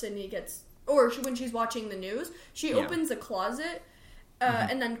before Sydney gets... Or when she's watching the news, she opens a closet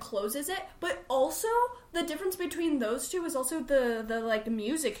and then closes it. But also, the difference between those two is also the like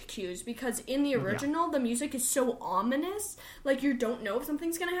music cues. Because in the original, the music is so ominous. Like, you don't know if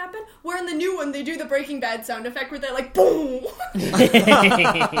something's going to happen. Where in the new one, they do the Breaking Bad sound effect where they're like, boom!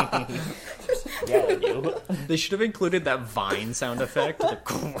 Yeah, I do. They should have included that Vine sound effect.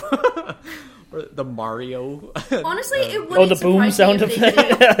 The, or the Mario. Honestly, it wouldn't Oh, the boom surprise me sound if they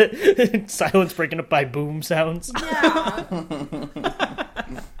did. effect. Silence breaking up by boom sounds. Yeah.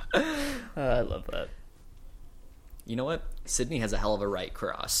 I love that. You know what? Sydney has a hell of a right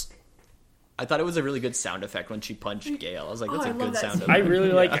cross. I thought it was a really good sound effect when she punched Gail. I was like, that's I a love good that sound sound effect. I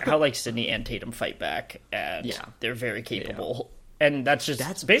really like how like Sydney and Tatum fight back, and Yeah. they're very capable. And that's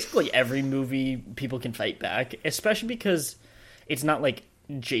basically every movie people can fight back, especially because it's not like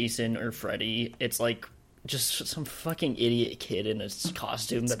Jason or Freddy. It's like just some fucking idiot kid in a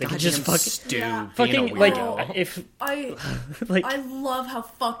costume that they can just Goddamn fucking Stu Yeah. being a fucking like weirdo. if I like I love how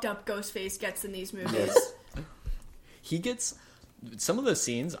fucked up Ghostface gets in these movies. He gets some of the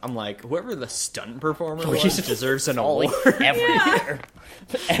scenes. I'm like, whoever the stunt performer he's was deserves an falling award. everywhere,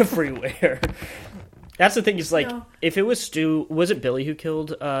 everywhere. That's the thing. Is like No. if it was Stu, was it Billy who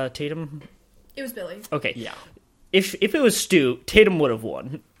killed Tatum? It was Billy. Okay, Yeah. If it was Stu, Tatum would have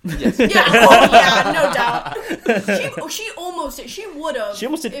won. Yeah, oh yeah, no doubt. She almost did. She would have. She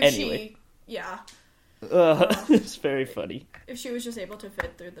almost did if anyway. Yeah. It's very funny. If she was just able to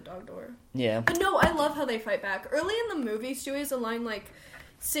fit through the dog door. Yeah. But no, I love how they fight back. Early in the movie, Stewie has a line like,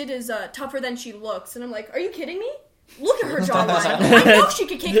 Sid is tougher than she looks. And I'm like, are you kidding me? Look at her jawline. I know she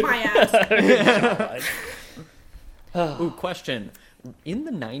could kick my ass. Ooh, question. In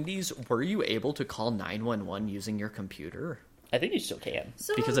the 90s, were you able to call 911 using your computer? I think you still can.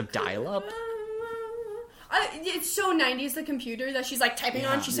 So, Because of dial-up? It's so 90s, the computer that she's like typing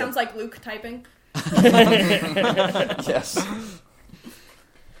on. She sounds like Luke typing. Yes.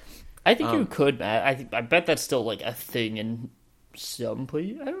 I think you could, Matt. I bet that's still like a thing in some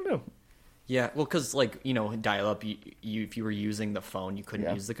place. I don't know. Yeah, well, because, like, you know, dial-up, you if you were using the phone, you couldn't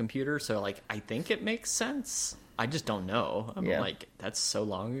Yeah. use the computer, so, like, I think it makes sense. I just don't know. I'm like, that's so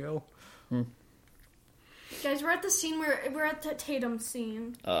long ago. Guys, we're at the scene where we're at the Tatum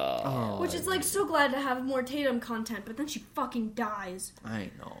scene. Oh. Which is like so glad to have more Tatum content, but then she fucking dies. I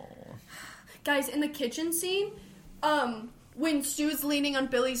know. Guys, in the kitchen scene, when Stu's leaning on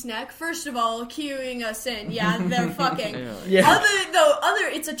Billy's neck, first of all, cueing us in, yeah, they're fucking. Yeah.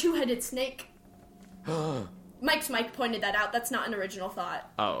 It's a two-headed snake. Mike pointed that out. That's not an original thought.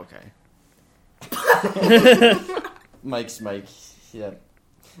 Oh, okay. Mike's Mike. Yeah.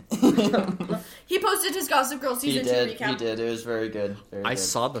 He posted his Gossip Girl season 2 recap. He did. It was very good. I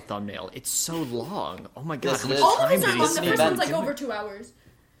saw the thumbnail. It's so long. Oh my god, Yes, how it much is. All of time his did are he long. The spend? first one's like doing over it? 2 hours.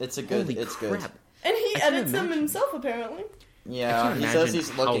 It's a good. Holy It's crap. good. And he I can edits them imagine. himself, apparently. Yeah, can't he says imagine he's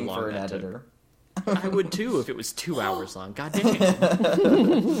how looking long for an that took. editor. I would too if it was 2 hours long. God dang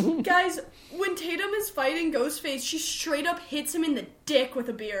it. Guys, when Tatum is fighting Ghostface, she straight up hits him in the dick with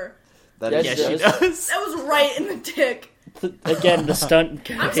a beer. That Yes, is Yeah, she does. does. That was right in the dick. Again, the stunt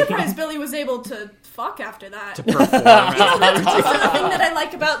guy. I'm surprised Billy was able to fuck after that. Perform. That's also the thing that I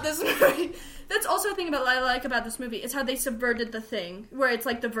like about this movie. That's also the thing about I like about this movie is how they subverted the thing where it's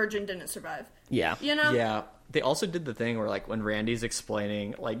like the virgin didn't survive. Yeah. You know? Yeah. They also did the thing where, like, when Randy's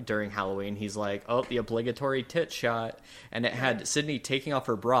explaining, like, during Halloween, he's like, oh, the obligatory tit shot. And it had Sydney taking off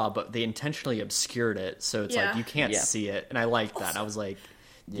her bra, but they intentionally obscured it. So it's Yeah. like, you can't Yeah. see it. And I liked that. I was like,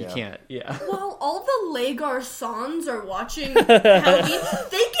 you Yeah. can't. Yeah. While all the Lagar Sons are watching Halloween,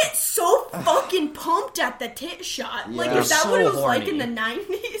 they get so fucking pumped at the tit shot. Like, Yeah. is that They're what it so was like in the horny.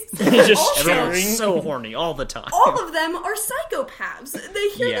 90s? He's just Also, staring. Everyone's so horny all the time. all of them are psychopaths. They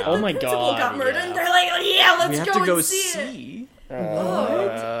hear Yeah. that Oh the my principal God, got murdered, yeah. and they're like, oh, yeah, let's we have go to and go see it. see.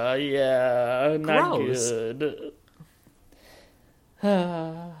 Yeah, not Gross. good.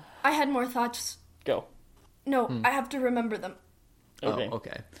 I had more thoughts. Go. No, I have to remember them. Okay. Oh,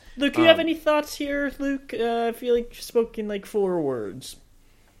 okay. Luke, you have any thoughts here, Luke? I feel like you spoke in like 4 words.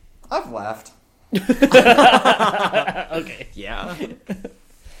 I've laughed. Okay. Yeah.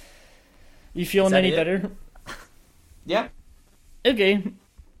 You feeling that any it? better? Yeah. Okay.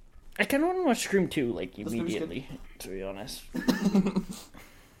 I kind of want to watch Scream 2, like, movie's immediately, to be honest.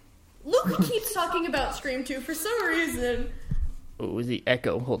 Luke keeps talking about Scream 2 for some reason. Oh, the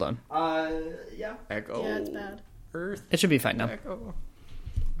echo. Hold on. Yeah. Echo. Yeah, it's bad. Earth. It should be fine now. Echo.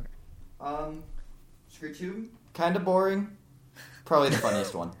 Screw 2, kind of boring. Probably the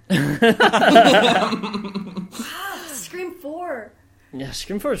funniest one. Scream 4. Yeah,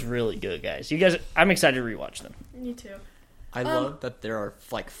 Scream 4 is really good, guys. You guys, I'm excited to rewatch them. Me too. I love that there are,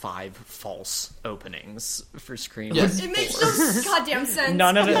 like, 5 false openings for Scream. Yes. It makes no goddamn sense.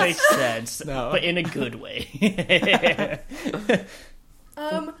 None of it makes sense, No. but in a good way.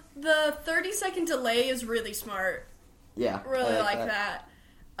 The 30-second delay is really smart. Yeah. Really I like that.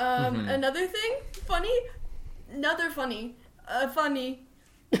 Another thing, funny. Funny.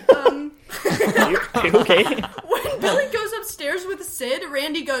 Okay. When Billy goes upstairs with Sid,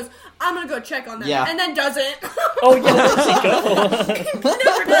 Randy goes, I'm gonna go check on them. Yeah. And then doesn't. Oh, yeah, there you go.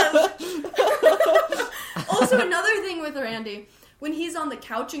 Never does. Also, another thing with Randy. When he's on the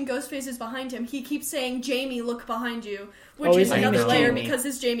couch and Ghostface is behind him, he keeps saying, Jamie, look behind you. Which Oh, is his name another is layer Jamie. because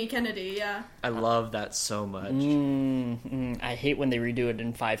it's Jamie Kennedy, yeah. I love that so much. I hate when they redo it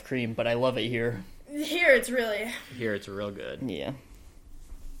in 5 Cream, but I love it here. Here it's really... Here, it's real good. Yeah.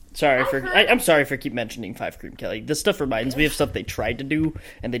 Sorry for I'm sorry for keep mentioning 5 Cream, Kelly. This stuff reminds me of stuff they tried to do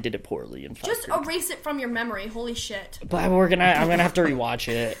and they did it poorly in 5 Just Cream. erase it from your memory, holy shit. But I'm gonna have to rewatch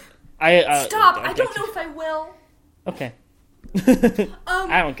it. Stop, I don't know if I will. Okay.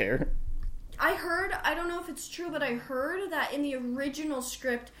 I don't care. I heard, I don't know if it's true, but I heard that in the original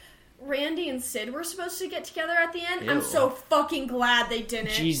script, Randy and Sid were supposed to get together at the end. I'm Ew. so fucking glad they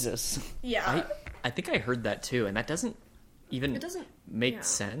didn't. Jesus. Yeah. I think I heard that too, and that doesn't even It doesn't make yeah.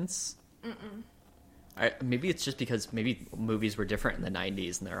 sense. Maybe it's just because maybe movies were different in the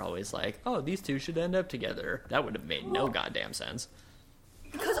 90s, and they're always like, oh, these two should end up together. That would have made no goddamn sense.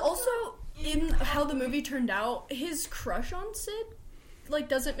 Because also, in how the movie turned out, his crush on Sid, like,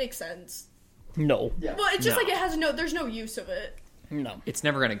 doesn't make sense. No. Yeah. Well, it's just No. like there's no use of it. No. It's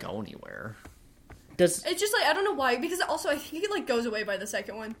never gonna go anywhere. Does It's just like, I don't know why, because also I think it, like, goes away by the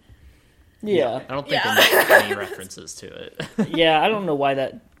second one. yeah. I don't think Yeah. they make any references to it. Yeah, I don't know why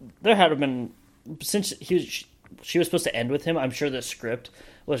that. There had been since she was supposed to end with him. I'm sure the script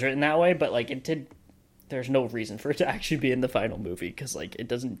was written that way, but like it did. There's no reason for it to actually be in the final movie because like it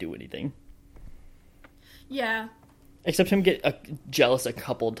doesn't do anything Yeah. except him get jealous a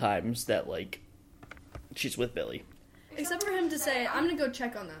couple times that like she's with Billy Except for him to say, I'm gonna go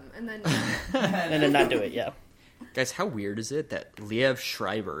check on them, and then... and then not do it. Yeah, Guys, how weird is it that Liev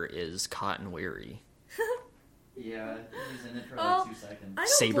Schreiber is Cotton Weary? Yeah, he's in it for Oh, 2 seconds. I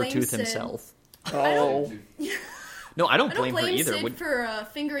don't blame Sabretooth Sid. himself. oh No, I don't I don't blame her blame either. Sid for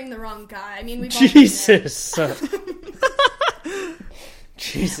fingering the wrong guy. I mean, we've all done that. Jesus.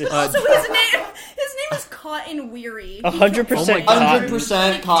 Jesus. Also, his name is Cotton Weary. 100% God.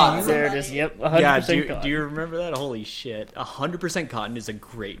 100% cotton. There it is. Yep. 100% Yeah, cotton. do you remember that? Holy shit. 100% Cotton is a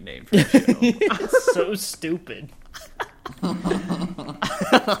great name for a show. It's so stupid.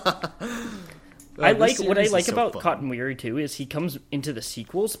 I like what I like about Cotton Weary too is he comes into the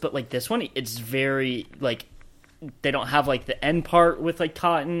sequels, but like this one, it's very like they don't have like the end part with like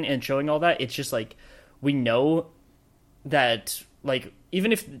Cotton and showing all that. It's just like we know that like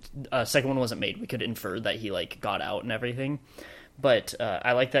even if second one wasn't made, we could infer that he like got out and everything. But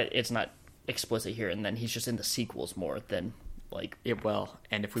I like that it's not explicit here, and then he's just in the sequels more than like Well,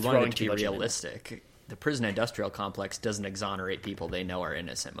 and if we Throwing wanted it to too be much in it. realistic, the prison industrial complex doesn't exonerate people they know are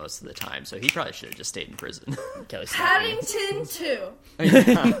innocent most of the time, so he probably should have just stayed in prison. Kelly. Paddington 2.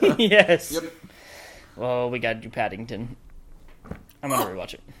 Yes. Yep. Well, we got to do Paddington. I'm gonna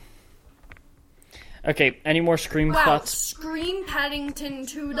rewatch it. Okay, any more Scream Wow, thoughts? Scream Paddington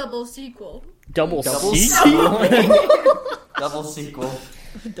 2 double sequel. Double Double sequel? Double sequel.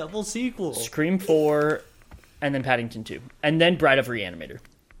 Double sequel. Scream 4, and then Paddington 2. And then Bride of Reanimator.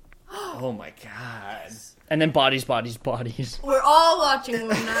 Oh my god. And then Bodies, Bodies, Bodies. We're all watching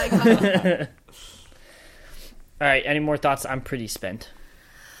when I come up. Alright, any more thoughts? I'm pretty spent.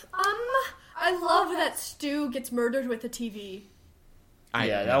 I love that Stu gets murdered with a TV.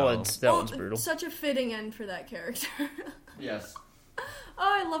 Yeah, that one's brutal. Such a fitting end for that character. Yes. Oh,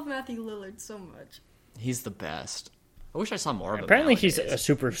 I love Matthew Lillard so much. He's the best. I wish I saw more of him. Apparently he's a nowadays.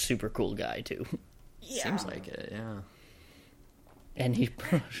 super, super cool guy, too. Yeah. Seems like it, yeah. And he...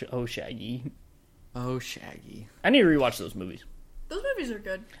 Oh, Shaggy. Oh, Shaggy. I need to rewatch those movies. Those movies are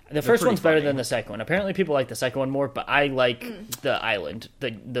good. The first pretty one's better funny. than the second one. Apparently, people like the second one more, but I like the island,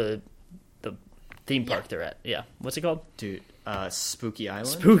 the theme park they're at. Yeah, what's it called? Dude, Spooky Island?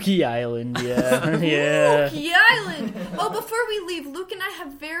 Spooky Island. Yeah, yeah. Spooky Island! Oh, before we leave, Luke and I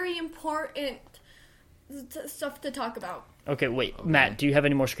have very important stuff to talk about. Okay, wait, Matt. Do you have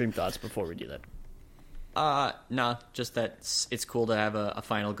any more Scream thoughts before we do that? Nah, just that it's cool to have a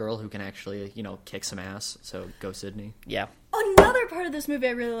final girl who can actually, kick some ass, so go Sydney. Yeah. Another part of this movie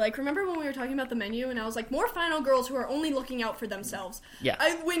I really like. Remember when we were talking about the menu and I was like, more final girls who are only looking out for themselves. Yeah.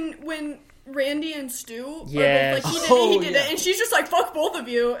 When Randy and Stu Yeah. are both like, Oh, he did yeah. it, and she's just like, fuck both of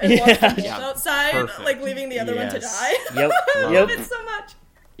you, and walks them both Yeah. outside, Perfect. like leaving the other one to Yes. die. Yep. I Yep. love it so much.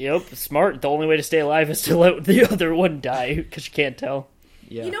 Yep. Smart. The only way to stay alive is to let the other one die because you can't tell.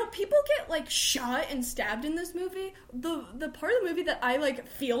 Yeah. You know, people get like shot and stabbed in this movie. The part of the movie that I like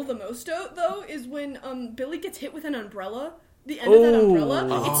feel the most though is when Billy gets hit with an umbrella. The end of that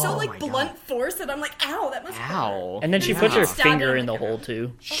umbrella. It's so Oh like my blunt God. force that I'm like, ow, that must hurt. Ow. And then she Yeah. puts her Stabbed finger her in the in the hole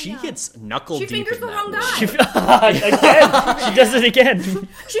too. She yeah. gets knuckle She deep fingers in the that wrong movie. guy. Again, she does it again.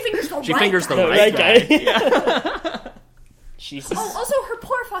 She fingers the She right fingers guy. the right guy. Jesus. Oh, also her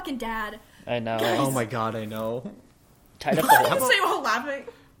poor fucking dad. I know. Oh my god, I know. Tied up the I hole. can say while laughing.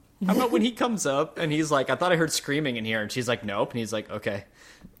 How about when he comes up and he's like, I thought I heard screaming in here, and she's like, nope, and he's like, okay.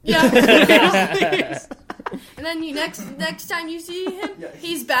 Yeah. And then next time you see him,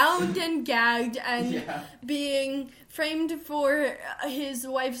 he's bound and gagged and being framed for his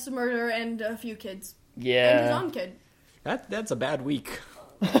wife's murder and a few kids. And his Yeah. own kid. That's a bad week.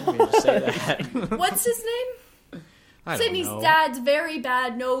 Let me just say that. What's his name? I don't Sydney's know. dad's very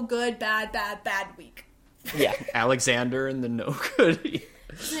bad, no good, bad week. Yeah. Alexander and the no good.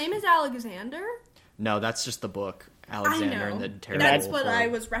 His name is Alexander? No, that's just the book. I Alexander know. and the Terrible. That's what Four. I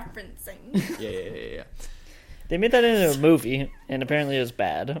was referencing. Yeah. They made that into a movie, and apparently it was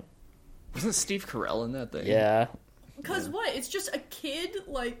bad. Wasn't Steve Carell in that thing? Yeah. Because what? It's just a kid,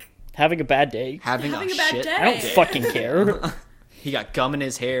 like, Having a bad day. Having Having a a bad shit. day. I don't fucking care. He got gum in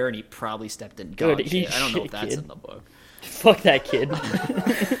his hair and he probably stepped in dog Good, shit. I don't know shit, if that's kid. in the book. Fuck that kid.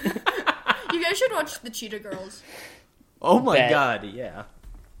 guys should watch the Cheetah Girls. Oh my Bet. god, yeah.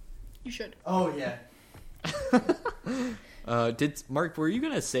 You should. Oh yeah. Did Mark? Were you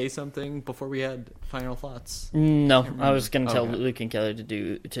gonna say something before we had final thoughts? No, I was gonna tell Okay. Luke and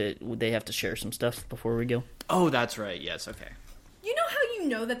Kelly they have to share some stuff before we go. Oh, that's right. Yes. Okay. You know how you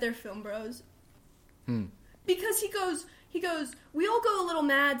know that they're film bros? Because he goes, we all go a little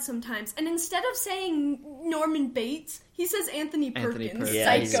mad sometimes, and instead of saying Norman Bates, he says Anthony Perkins. Perkins.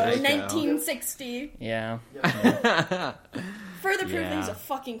 Yeah, he's Psycho, Psycho. 1960. Yeah. Further proof Yeah. that he's a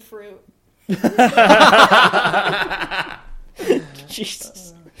fucking fruit.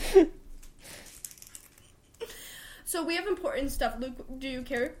 Jesus. So we have important stuff. Luke, do you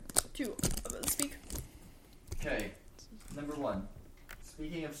care to speak? Okay. Number 1.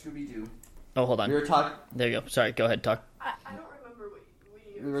 Speaking of Scooby-Doo, Oh, hold on. we were talking. There you go. Sorry, go ahead, talk. I don't remember what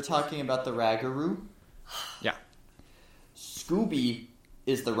you... We were talking about the Ragaroo. Yeah. Scooby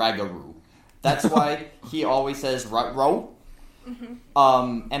is the Ragaroo. That's why he always says "row."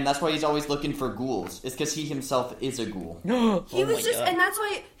 And that's why he's always looking for ghouls. It's because he himself is a ghoul. He Oh was my just, God. and that's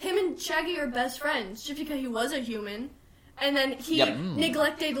why him and Shaggy are best friends, just because he was a human. And then he Yep.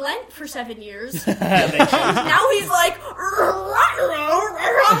 neglected Lent for 7 years. Now he's like,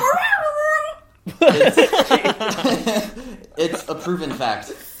 It's a proven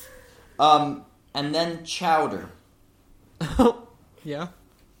fact. And then Chowder. Yeah.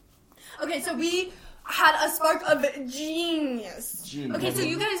 okay, so we had a spark of genius. Okay, so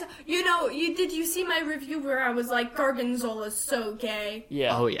you guys, did you see my review where I was like, Gargonzola's so gay?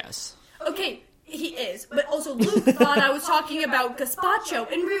 Yeah. Oh yes. Okay, he is, but also Luke thought I was talking about Gazpacho,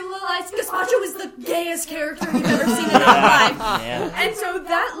 and realized Gazpacho is the gayest character we've ever seen in our life. Yeah. And so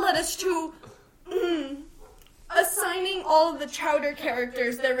that led us to assigning all of the Chowder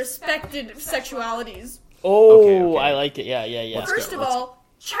characters their respected sexualities. Oh, Okay. I like it. Yeah. First of all,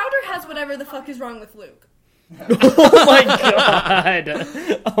 Chowder has whatever the fuck is wrong with Luke. Oh my god.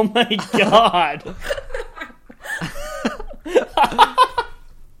 Oh my god.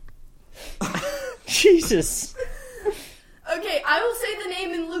 Jesus. Okay, I will say the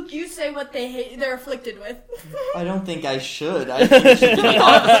name, and Luke, you say what they're afflicted with. I don't think I should. I think it should be the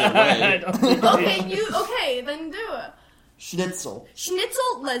opposite I way. don't think Okay, then do it. Schnitzel.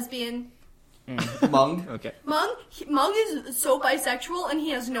 Schnitzel, lesbian. Mung. Okay. Mung is so bisexual, and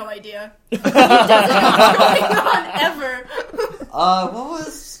he has no idea. He doesn't know what's going on ever. What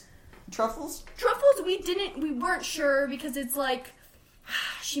was Truffles? Truffles, we weren't sure because it's like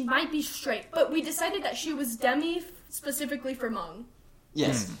she might be straight, but we decided that she was demi specifically for Mung.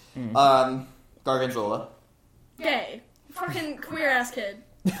 Yes. Gargonzola. Gay, fucking queer ass kid.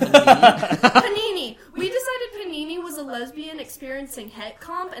 Panini. Panini. We decided Panini was a lesbian experiencing het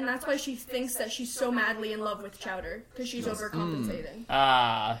comp, and that's why she thinks that she's so madly in love with Chowder because she's overcompensating.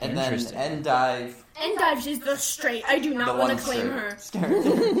 Ah, And then Interesting. Endive. Endive, she's the straight. I do The not one want to claim her. straight.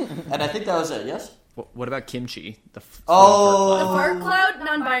 And I think that was it, yes? What about Kimchi? The Oh. The fart cloud,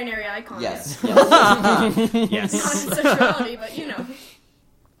 non-binary icon. Yes. Yes. Yes. Non-sexuality, but you know.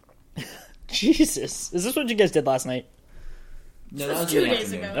 Jesus. Is this what you guys did last night? No, This that was was 2 the days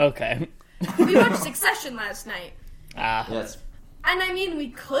afternoon. ago. Okay. We watched Succession last night. Ah. Yes. And I mean,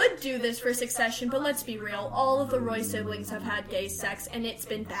 we could do this for Succession, but let's be real. All of the Roy siblings have had gay sex, and it's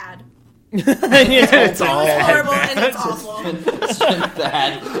been bad. It's It was horrible, and it's awful. It's been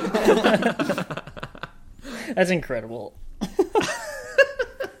bad. That's incredible.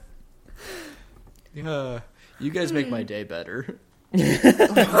 Yeah. You guys make my day better.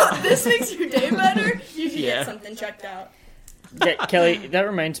 This makes your day better? You should Yeah. get something checked out. Yeah, Kelly, that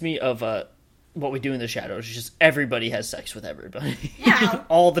reminds me of what we do in the shadows. Just everybody has sex with everybody. Yeah.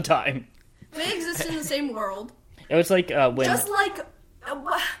 All the time. They exist in the same world. It was like when Just like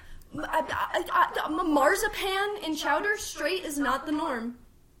marzipan in Chowder, straight is not the norm.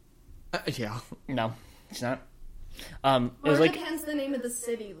 Yeah. no, it's not. It was like Marzipan's the name of the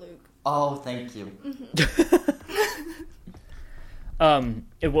city, Luke. Oh, thank you.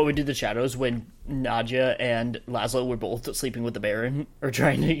 what we did in the shadows when Nadja and Laszlo were both sleeping with the Baron or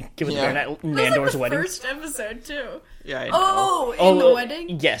trying to get with Yeah. the Baron at That was Nandor's like the wedding. first episode too. Yeah. I know. Oh, in the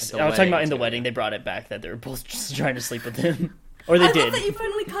wedding. Yes, At I the was talking about wedding, in the too. wedding. They brought it back that they were both just trying to sleep with him, or they I did. love that you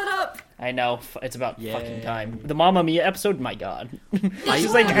finally caught up. I know it's about Yay. fucking time. The Mamma Mia episode, my god. I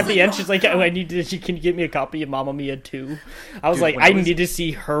She's like at the end. She's like, "Oh, I need to. Can you get me a copy of Mamma Mia 2?" I was Dude, like, when I I was- need to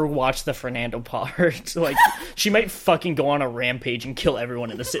see her watch the Fernando part. Like, she might fucking go on a rampage and kill everyone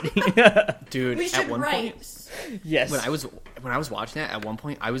in the city. Dude, We should at one write. point, Yes. when I was watching that, at one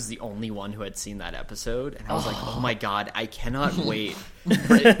point I was the only one who had seen that episode, and I was like, "Oh my god, I cannot wait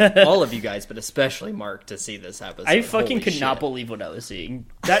for all of you guys, but especially Mark, to see this episode." I fucking Holy could not shit. believe what I was seeing.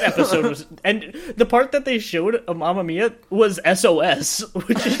 That episode was, and the part that they showed of Mamma Mia was SOS,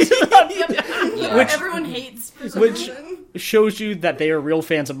 which is Which everyone hates for some which reason. shows you that they are real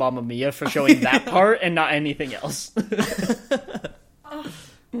fans of Mamma Mia for showing that part and not anything else.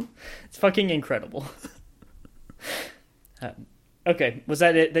 It's fucking incredible. Okay, was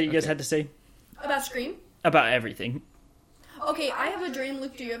that it that you guys had to say About Scream? about everything? Okay, I have a dream.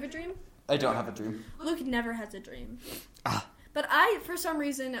 Luke, do you have a dream? I don't have a dream. Luke never has a dream. Ah. But for some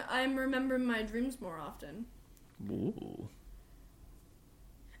reason, I'm remembering my dreams more often. Ooh.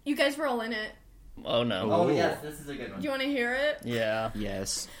 You guys were all in it. Oh no. Oh, yes, this is a good Do one. you want to hear it? Yeah.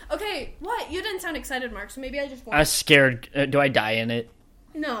 Yes. Okay, what? You didn't sound excited, Mark, so maybe I just I want... was scared. Do I die in it?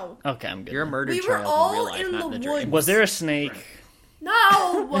 No. Okay, I'm good. You're a murdered We were child all in real life, in not the in a dream. woods. Was there a snake?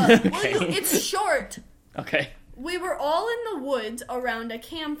 No! It's short. Okay. We were all in the woods around a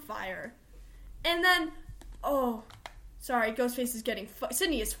campfire. And then... Oh... Sorry, Ghostface is getting...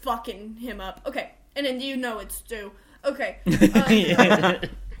 Sydney is fucking him up. Okay. And then you know it's Stu. Okay.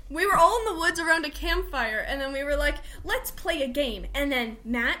 We were all in the woods around a campfire, and then we were like, let's play a game. And then,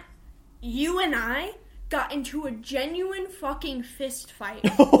 Matt, you and I got into a genuine fucking fist fight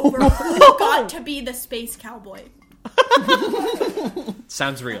over who got to be the space cowboy.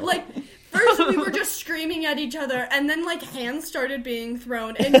 Sounds real. Like, first we were just screaming at each other, and then, like, hands started being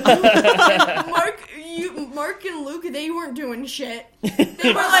thrown. And Mark and Luke, they weren't doing shit.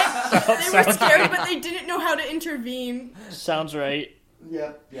 They were like, they were scared, but they didn't know how to intervene. Sounds right.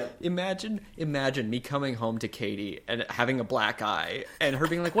 Yep. Imagine me coming home to Katie and having a black eye, and her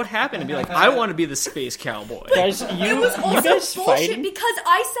being like, "What happened?" And be like, "I want to be the space cowboy." Guys, It you was also guys bullshit fighting? because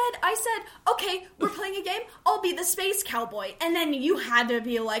I said, okay, we're playing a game. I'll be the space cowboy, and then you had to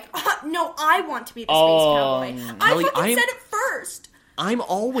be like, no, I want to be the space cowboy. I Kelly, fucking said it first. I'm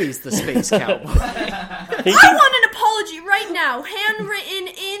always the space cowboy. I want an apology right now, handwritten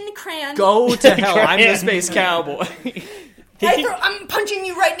in crayon. Go to hell. I'm the space cowboy. I'm punching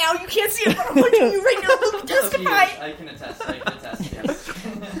you right now. You can't see it, but I'm punching you right now. Luke, testify. I can attest, yes.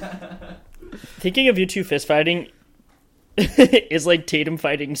 Thinking of you two fist fighting is like Tatum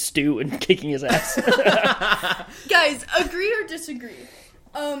fighting Stu and kicking his ass. Guys, agree or disagree?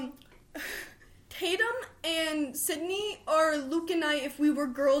 Tatum and Sydney are Luke and I if we were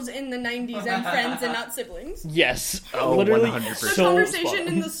girls in the 90s and friends and not siblings. Yes. Oh, literally 100%. The so conversation spot on.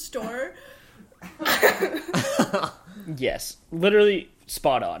 in the store. Yes. Literally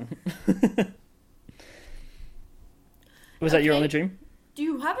spot on. Was that your Okay. only dream? Do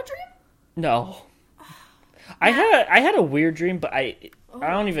you have a dream? No. I had a weird dream, but I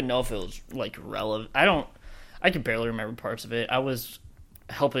don't even know if it was like relevant. I can barely remember parts of it. I was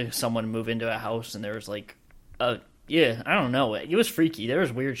helping someone move into a house, and there was like I don't know. It was freaky. There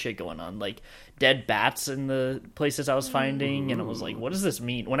was weird shit going on, like dead bats in the places I was finding, and I was like, what does this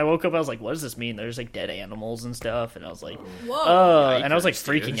mean? When I woke up, I was like, what does this mean? There's like dead animals and stuff, and I was like, Whoa. and I was like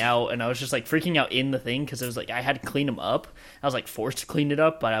Yikers, freaking dude. out, and I was just like freaking out in the thing because it was like I had to clean them up. I was like forced to clean it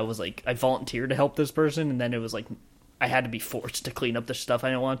up, but I was like I volunteered to help this person, and then it was like I had to be forced to clean up the stuff I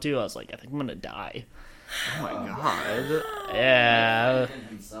didn't want to. I was like, I think I'm gonna die. Oh my god. Yeah. Nathan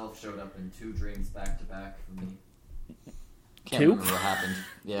himself showed up in 2 dreams back to back for me. Can't Two? remember what happened.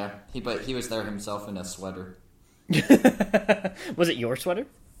 Yeah, he was there himself in a sweater. Was it your sweater?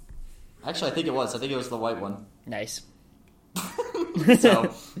 Actually, I think it was. I think it was the white one. Nice.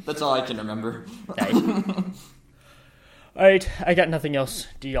 So that's all I can remember. Nice. Alright, I got nothing else.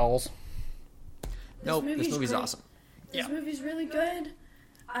 Do y'all's? Nope, this movie's great. awesome. This movie's really good.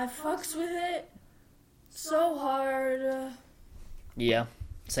 I fucks with it so hard. Yeah,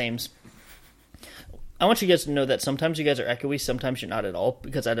 sames. I want you guys to know that sometimes you guys are echoey, sometimes you're not at all,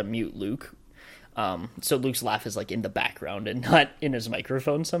 because I had to mute Luke. So Luke's laugh is like in the background and not in his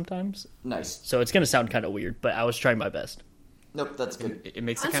microphone sometimes. Nice. So it's gonna sound kind of weird, but I was trying my best. Nope, that's good. It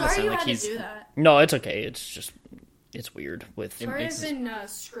makes it I'm kind of sorry sound you like had he's. to do that. No, it's okay. It's weird with. Sorry makes- I've been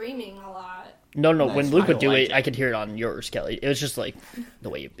screaming a lot. No, Nice. when Luke I would do like it, it. I could hear it on yours, Kelly. It was just like the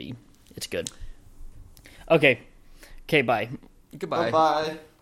way it'd be. It's good. Okay, bye. Goodbye. Bye.